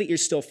make sure that you're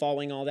still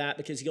following all that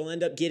because you'll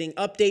end up getting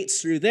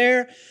updates through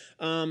there.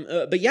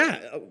 But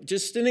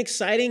just an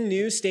exciting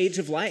new stage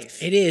of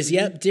life. It is.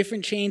 Yep.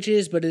 Different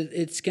changes, but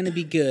it's going to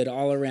be good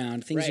all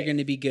around. Things are going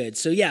to be good.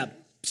 So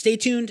stay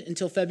tuned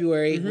until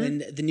February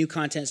when the new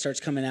content starts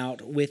coming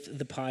out with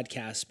the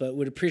podcast, but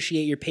would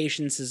appreciate your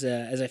patience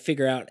as I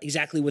figure out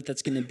exactly what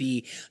that's going to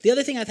be. The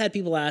other thing I've had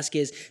people ask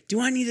is,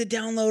 do I need to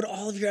download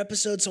all of your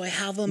episodes so I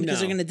have them because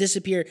they're going to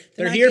disappear?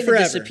 They're here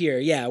forever. Disappear.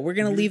 Yeah, we're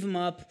going to leave them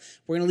up.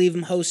 We're going to leave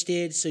them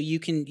hosted so you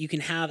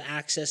can have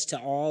access to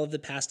all of the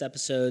past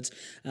episodes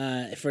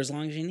for as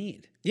long as you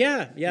need.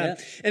 Yeah.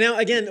 And now,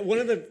 again, one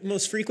of the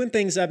most frequent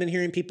things I've been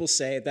hearing people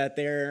say that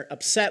they're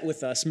upset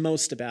with us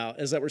most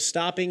about is that we're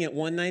stopping at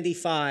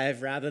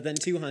 195 rather than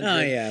 200. Oh,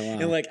 yeah, wow.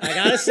 And, I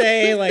got to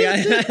say,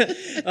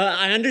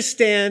 I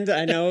understand,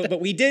 I know, but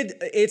we did,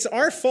 it's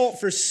our fault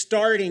for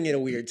starting at a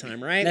weird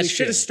time, right? That's we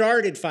should have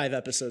started 5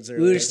 episodes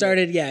earlier. We would have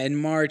started, in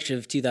March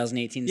of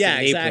 2018. Yeah,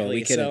 exactly. April.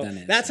 We could have done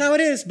it. That's how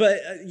it is, but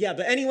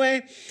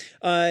anyway...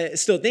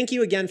 still, thank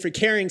you again for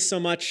caring so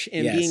much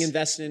and being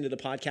invested into the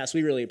podcast.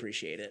 We really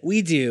appreciate it.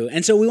 We do.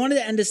 And so we wanted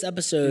to end this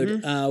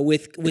episode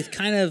with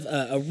kind of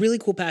a really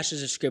cool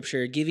passage of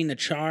scripture giving a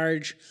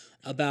charge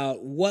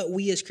about what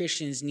we as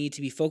Christians need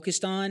to be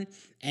focused on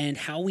and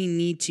how we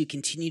need to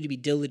continue to be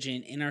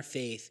diligent in our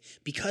faith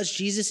because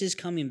Jesus is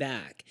coming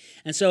back.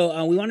 And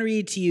so we want to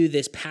read to you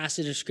this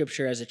passage of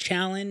scripture as a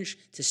challenge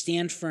to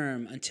stand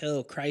firm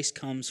until Christ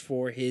comes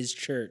for his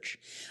church.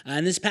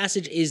 And this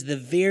passage is the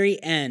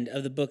very end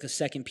of the book of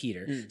 2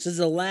 Peter. So it's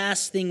the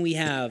last thing we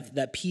have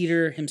that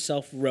Peter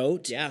himself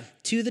wrote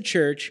to the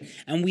church.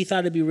 And we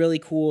thought it'd be really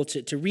cool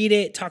to read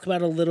it, talk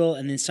about it a little,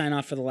 and then sign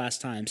off for the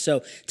last time.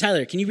 So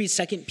Tyler, can you read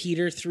 2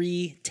 Peter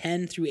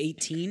 3:10 through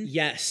 18?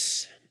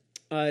 Yes.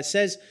 It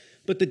says,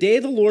 "But the day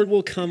of the Lord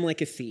will come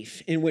like a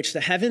thief, in which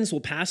the heavens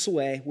will pass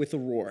away with a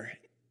roar,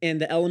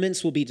 and the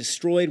elements will be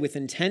destroyed with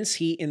intense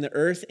heat, and the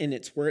earth and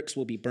its works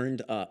will be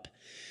burned up.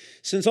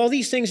 Since all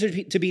these things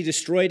are to be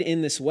destroyed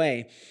in this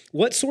way,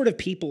 what sort of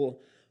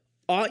people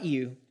ought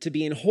you to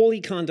be in holy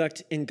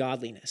conduct and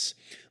godliness,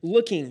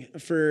 looking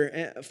for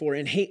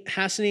and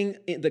hastening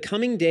the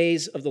coming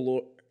days of the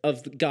Lord,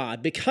 of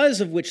God,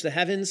 because of which the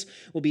heavens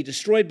will be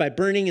destroyed by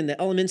burning and the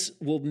elements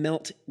will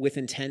melt with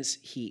intense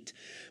heat.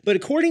 But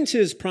according to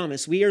his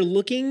promise, we are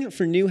looking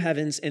for new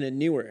heavens and a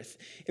new earth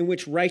in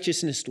which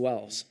righteousness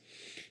dwells.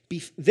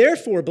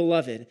 Therefore,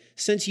 beloved,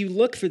 since you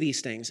look for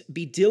these things,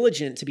 be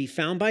diligent to be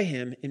found by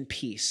him in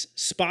peace,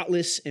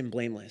 spotless and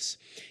blameless.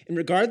 And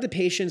regard the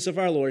patience of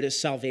our Lord as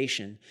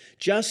salvation,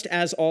 just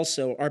as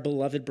also our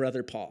beloved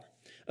brother Paul,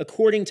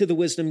 according to the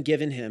wisdom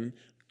given him,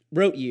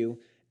 wrote you,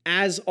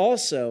 as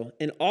also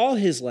in all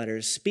his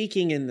letters,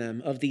 speaking in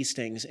them of these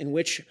things, in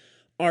which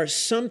are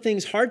some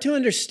things hard to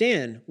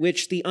understand,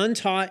 which the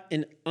untaught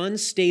and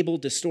unstable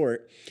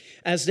distort,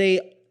 as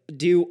they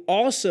do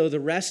also the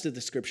rest of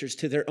the scriptures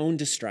to their own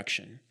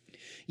destruction.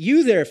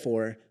 You,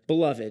 therefore,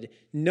 beloved,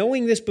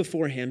 knowing this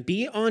beforehand,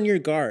 be on your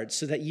guard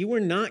so that you are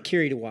not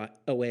carried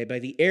away by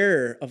the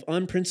error of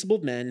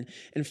unprincipled men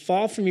and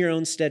fall from your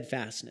own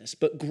steadfastness,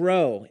 but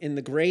grow in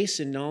the grace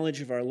and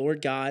knowledge of our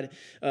Lord God,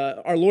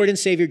 our Lord and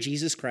Savior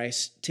Jesus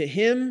Christ. To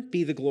him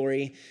be the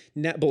glory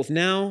both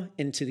now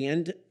and to the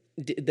end,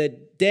 the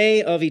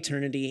day of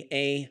eternity.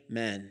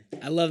 Amen.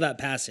 I love that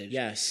passage.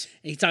 Yes.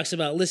 He talks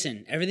about,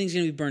 listen, everything's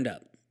going to be burned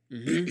up.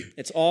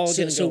 It's all going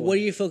to go So what away.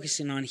 are you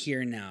focusing on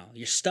here and now?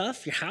 Your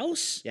stuff, your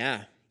house,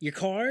 your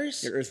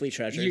cars, your earthly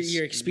treasures,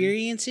 your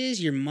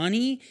experiences, your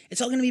money.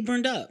 It's all going to be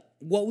burned up.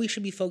 What we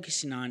should be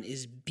focusing on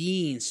is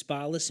being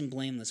spotless and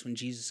blameless when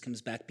Jesus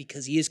comes back,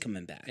 because he is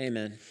coming back.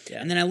 Amen.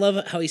 Yeah. And then I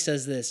love how he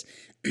says this.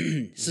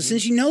 So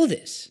since you know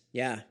this,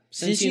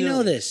 since you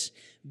know this,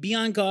 be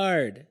on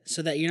guard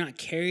so that you're not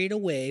carried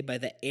away by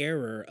the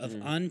error of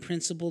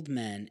unprincipled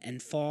men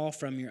and fall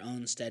from your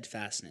own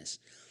steadfastness.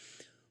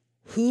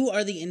 Who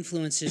are the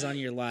influences on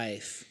your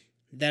life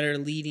that are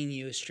leading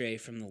you astray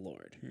from the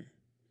Lord?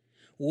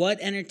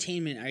 What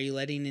entertainment are you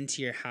letting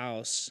into your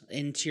house,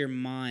 into your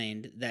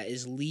mind, that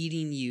is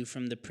leading you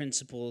from the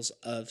principles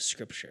of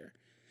Scripture?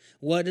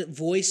 What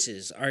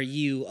voices are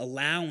you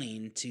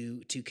allowing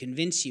to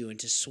convince you and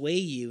to sway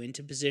you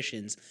into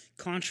positions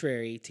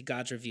contrary to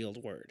God's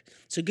revealed word?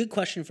 It's a good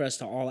question for us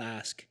to all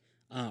ask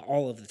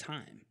all of the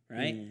time,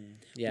 right?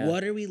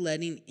 What are we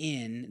letting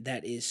in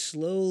that is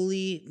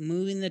slowly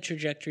moving the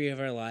trajectory of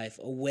our life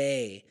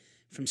away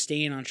from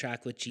staying on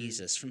track with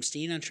Jesus, from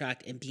staying on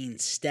track and being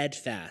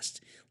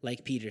steadfast,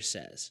 like Peter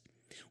says?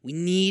 We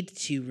need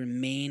to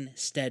remain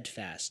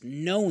steadfast,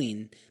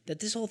 knowing that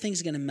this whole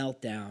thing's going to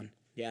melt down.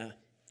 Yeah.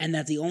 And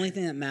that the only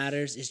thing that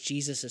matters is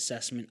Jesus'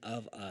 assessment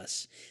of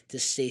us, to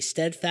stay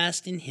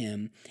steadfast in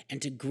him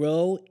and to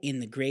grow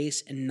in the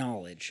grace and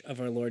knowledge of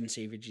our Lord and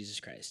Savior Jesus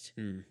Christ.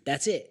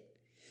 That's it.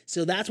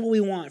 So that's what we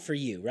want for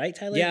you, right,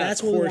 Tyler? Yeah,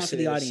 that's what we want for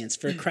the audience,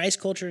 for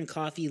Christ Culture and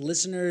Coffee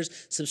listeners,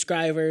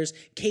 subscribers,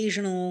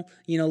 occasional,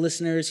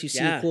 listeners who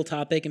see a cool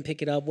topic and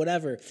pick it up,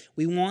 whatever.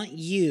 We want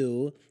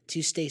you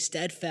to stay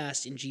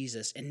steadfast in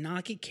Jesus and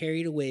not get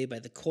carried away by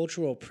the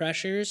cultural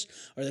pressures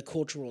or the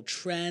cultural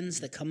trends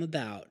that come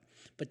about,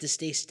 but to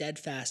stay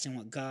steadfast in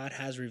what God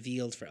has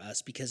revealed for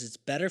us, because it's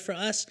better for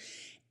us,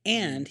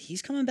 and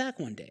he's coming back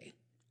one day.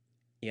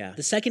 Yeah.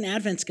 The second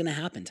advent's going to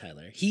happen,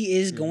 Tyler. He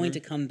is going to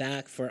come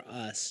back for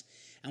us,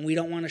 and we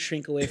don't want to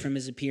shrink away from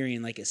his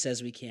appearing like it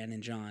says we can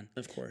in John.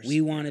 Of course.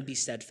 We want to be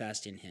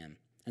steadfast in him.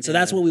 And so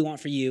that's what we want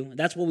for you.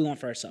 That's what we want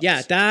for ourselves.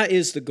 Yeah, that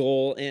is the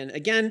goal. And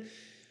again,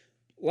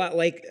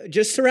 like,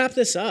 just to wrap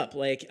this up,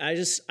 like,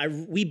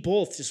 we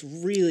both just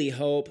really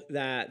hope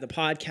that the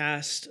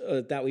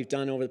podcast that we've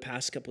done over the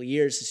past couple of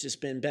years has just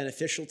been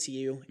beneficial to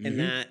you, and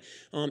that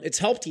it's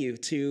helped you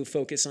to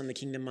focus on the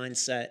kingdom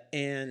mindset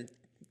and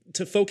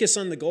to focus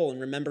on the goal,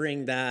 and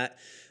remembering that,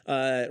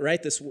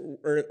 this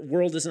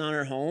world is not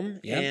our home,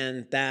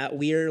 and that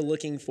we are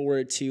looking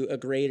forward to a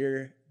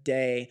greater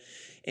day.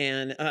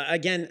 And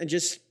again,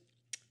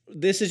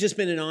 this has just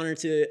been an honor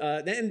to,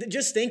 and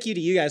just thank you to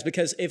you guys,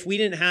 because if we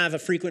didn't have a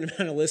frequent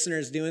amount of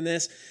listeners doing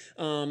this,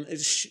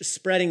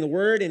 spreading the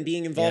word and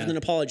being involved in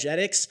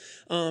apologetics,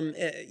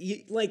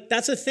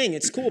 that's a thing.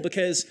 It's cool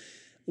because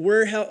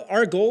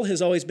our goal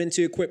has always been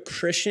to equip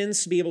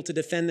Christians to be able to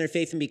defend their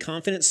faith and be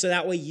confident, so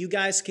that way you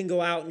guys can go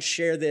out and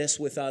share this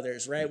with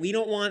others, right? We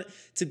don't want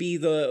to be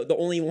the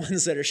only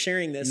ones that are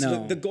sharing this.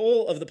 No. The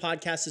goal of the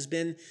podcast has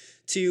been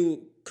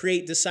to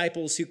create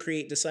disciples who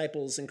create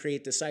disciples and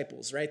create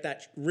disciples, right?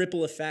 That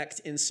ripple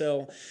effect. And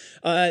so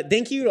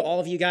thank you to all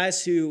of you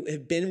guys who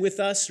have been with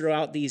us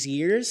throughout these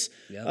years.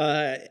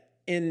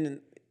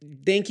 And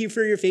thank you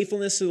for your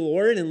faithfulness to the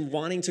Lord and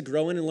wanting to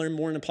grow in and learn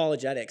more in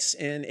apologetics.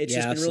 And it's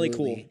just been really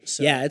cool.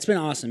 So. Yeah, it's been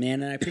awesome,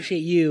 man. And I appreciate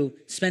you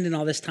spending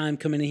all this time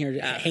coming in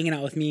here, hanging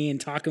out with me and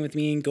talking with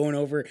me and going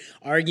over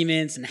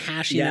arguments and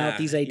hashing out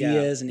these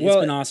ideas. And it's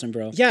been awesome,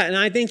 bro. Yeah, and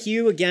I thank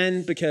you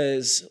again,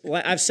 because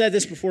I've said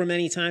this before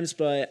many times,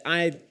 but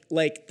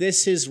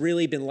this has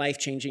really been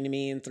life-changing to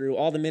me, and through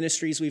all the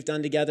ministries we've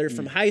done together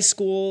from high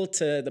school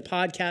to the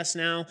podcast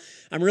now,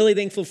 I'm really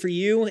thankful for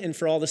you and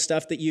for all the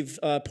stuff that you've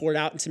poured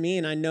out into me.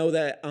 And I know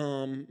that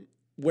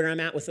where I'm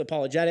at with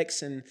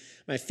apologetics and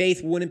my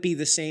faith wouldn't be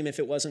the same if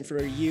it wasn't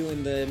for you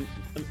and the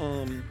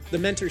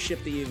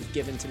mentorship that you've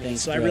given to me.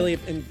 Thanks, so bro. I really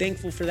am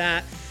thankful for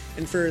that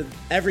and for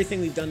everything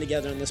we've done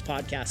together on this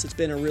podcast. It's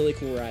been a really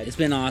cool ride. It's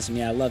been awesome.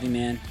 Yeah, I love you,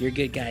 man. You're a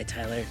good guy,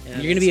 Tyler. Yeah,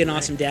 you're going to be an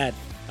awesome dad.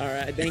 All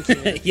right, thank you.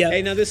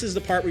 Hey, now this is the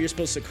part where you're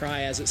supposed to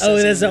cry, as it says.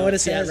 Oh, that's not what it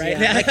says, right?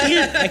 Yeah.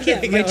 I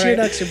can't. My tear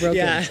ducts are broken.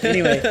 Yeah.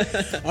 Anyway.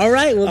 All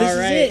right, well, this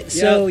is it.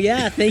 So,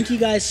 thank you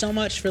guys so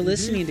much for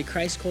listening to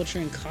Christ Culture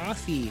and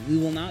Coffee. We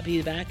will not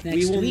be back next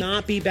week. We will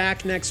not be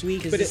back next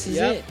week. But this is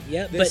it.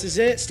 Yep. This is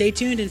it. Stay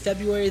tuned. In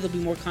February, there'll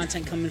be more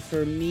content coming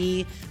for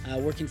me,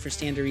 working for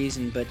Stand to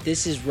Reason. But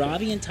this is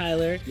Robbie and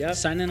Tyler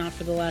signing off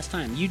for the last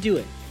time. You do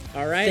it.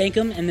 All right. Thank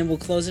them, and then we'll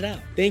close it out.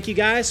 Thank you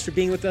guys for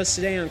being with us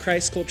today on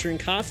Christ Culture and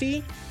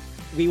Coffee.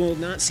 We will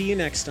not see you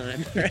next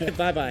time. All right,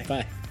 bye-bye.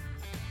 Bye.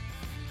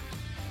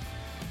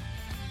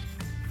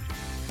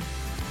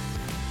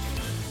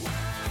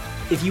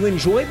 If you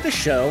enjoyed the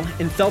show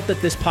and felt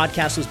that this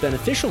podcast was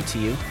beneficial to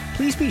you,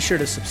 please be sure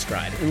to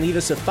subscribe and leave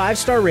us a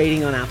 5-star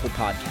rating on Apple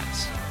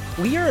Podcasts.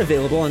 We are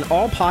available on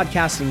all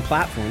podcasting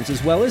platforms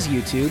as well as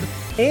YouTube,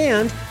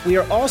 and we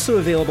are also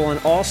available on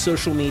all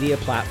social media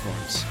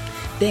platforms.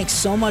 Thanks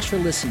so much for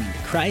listening to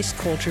Christ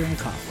Culture and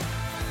Coffee.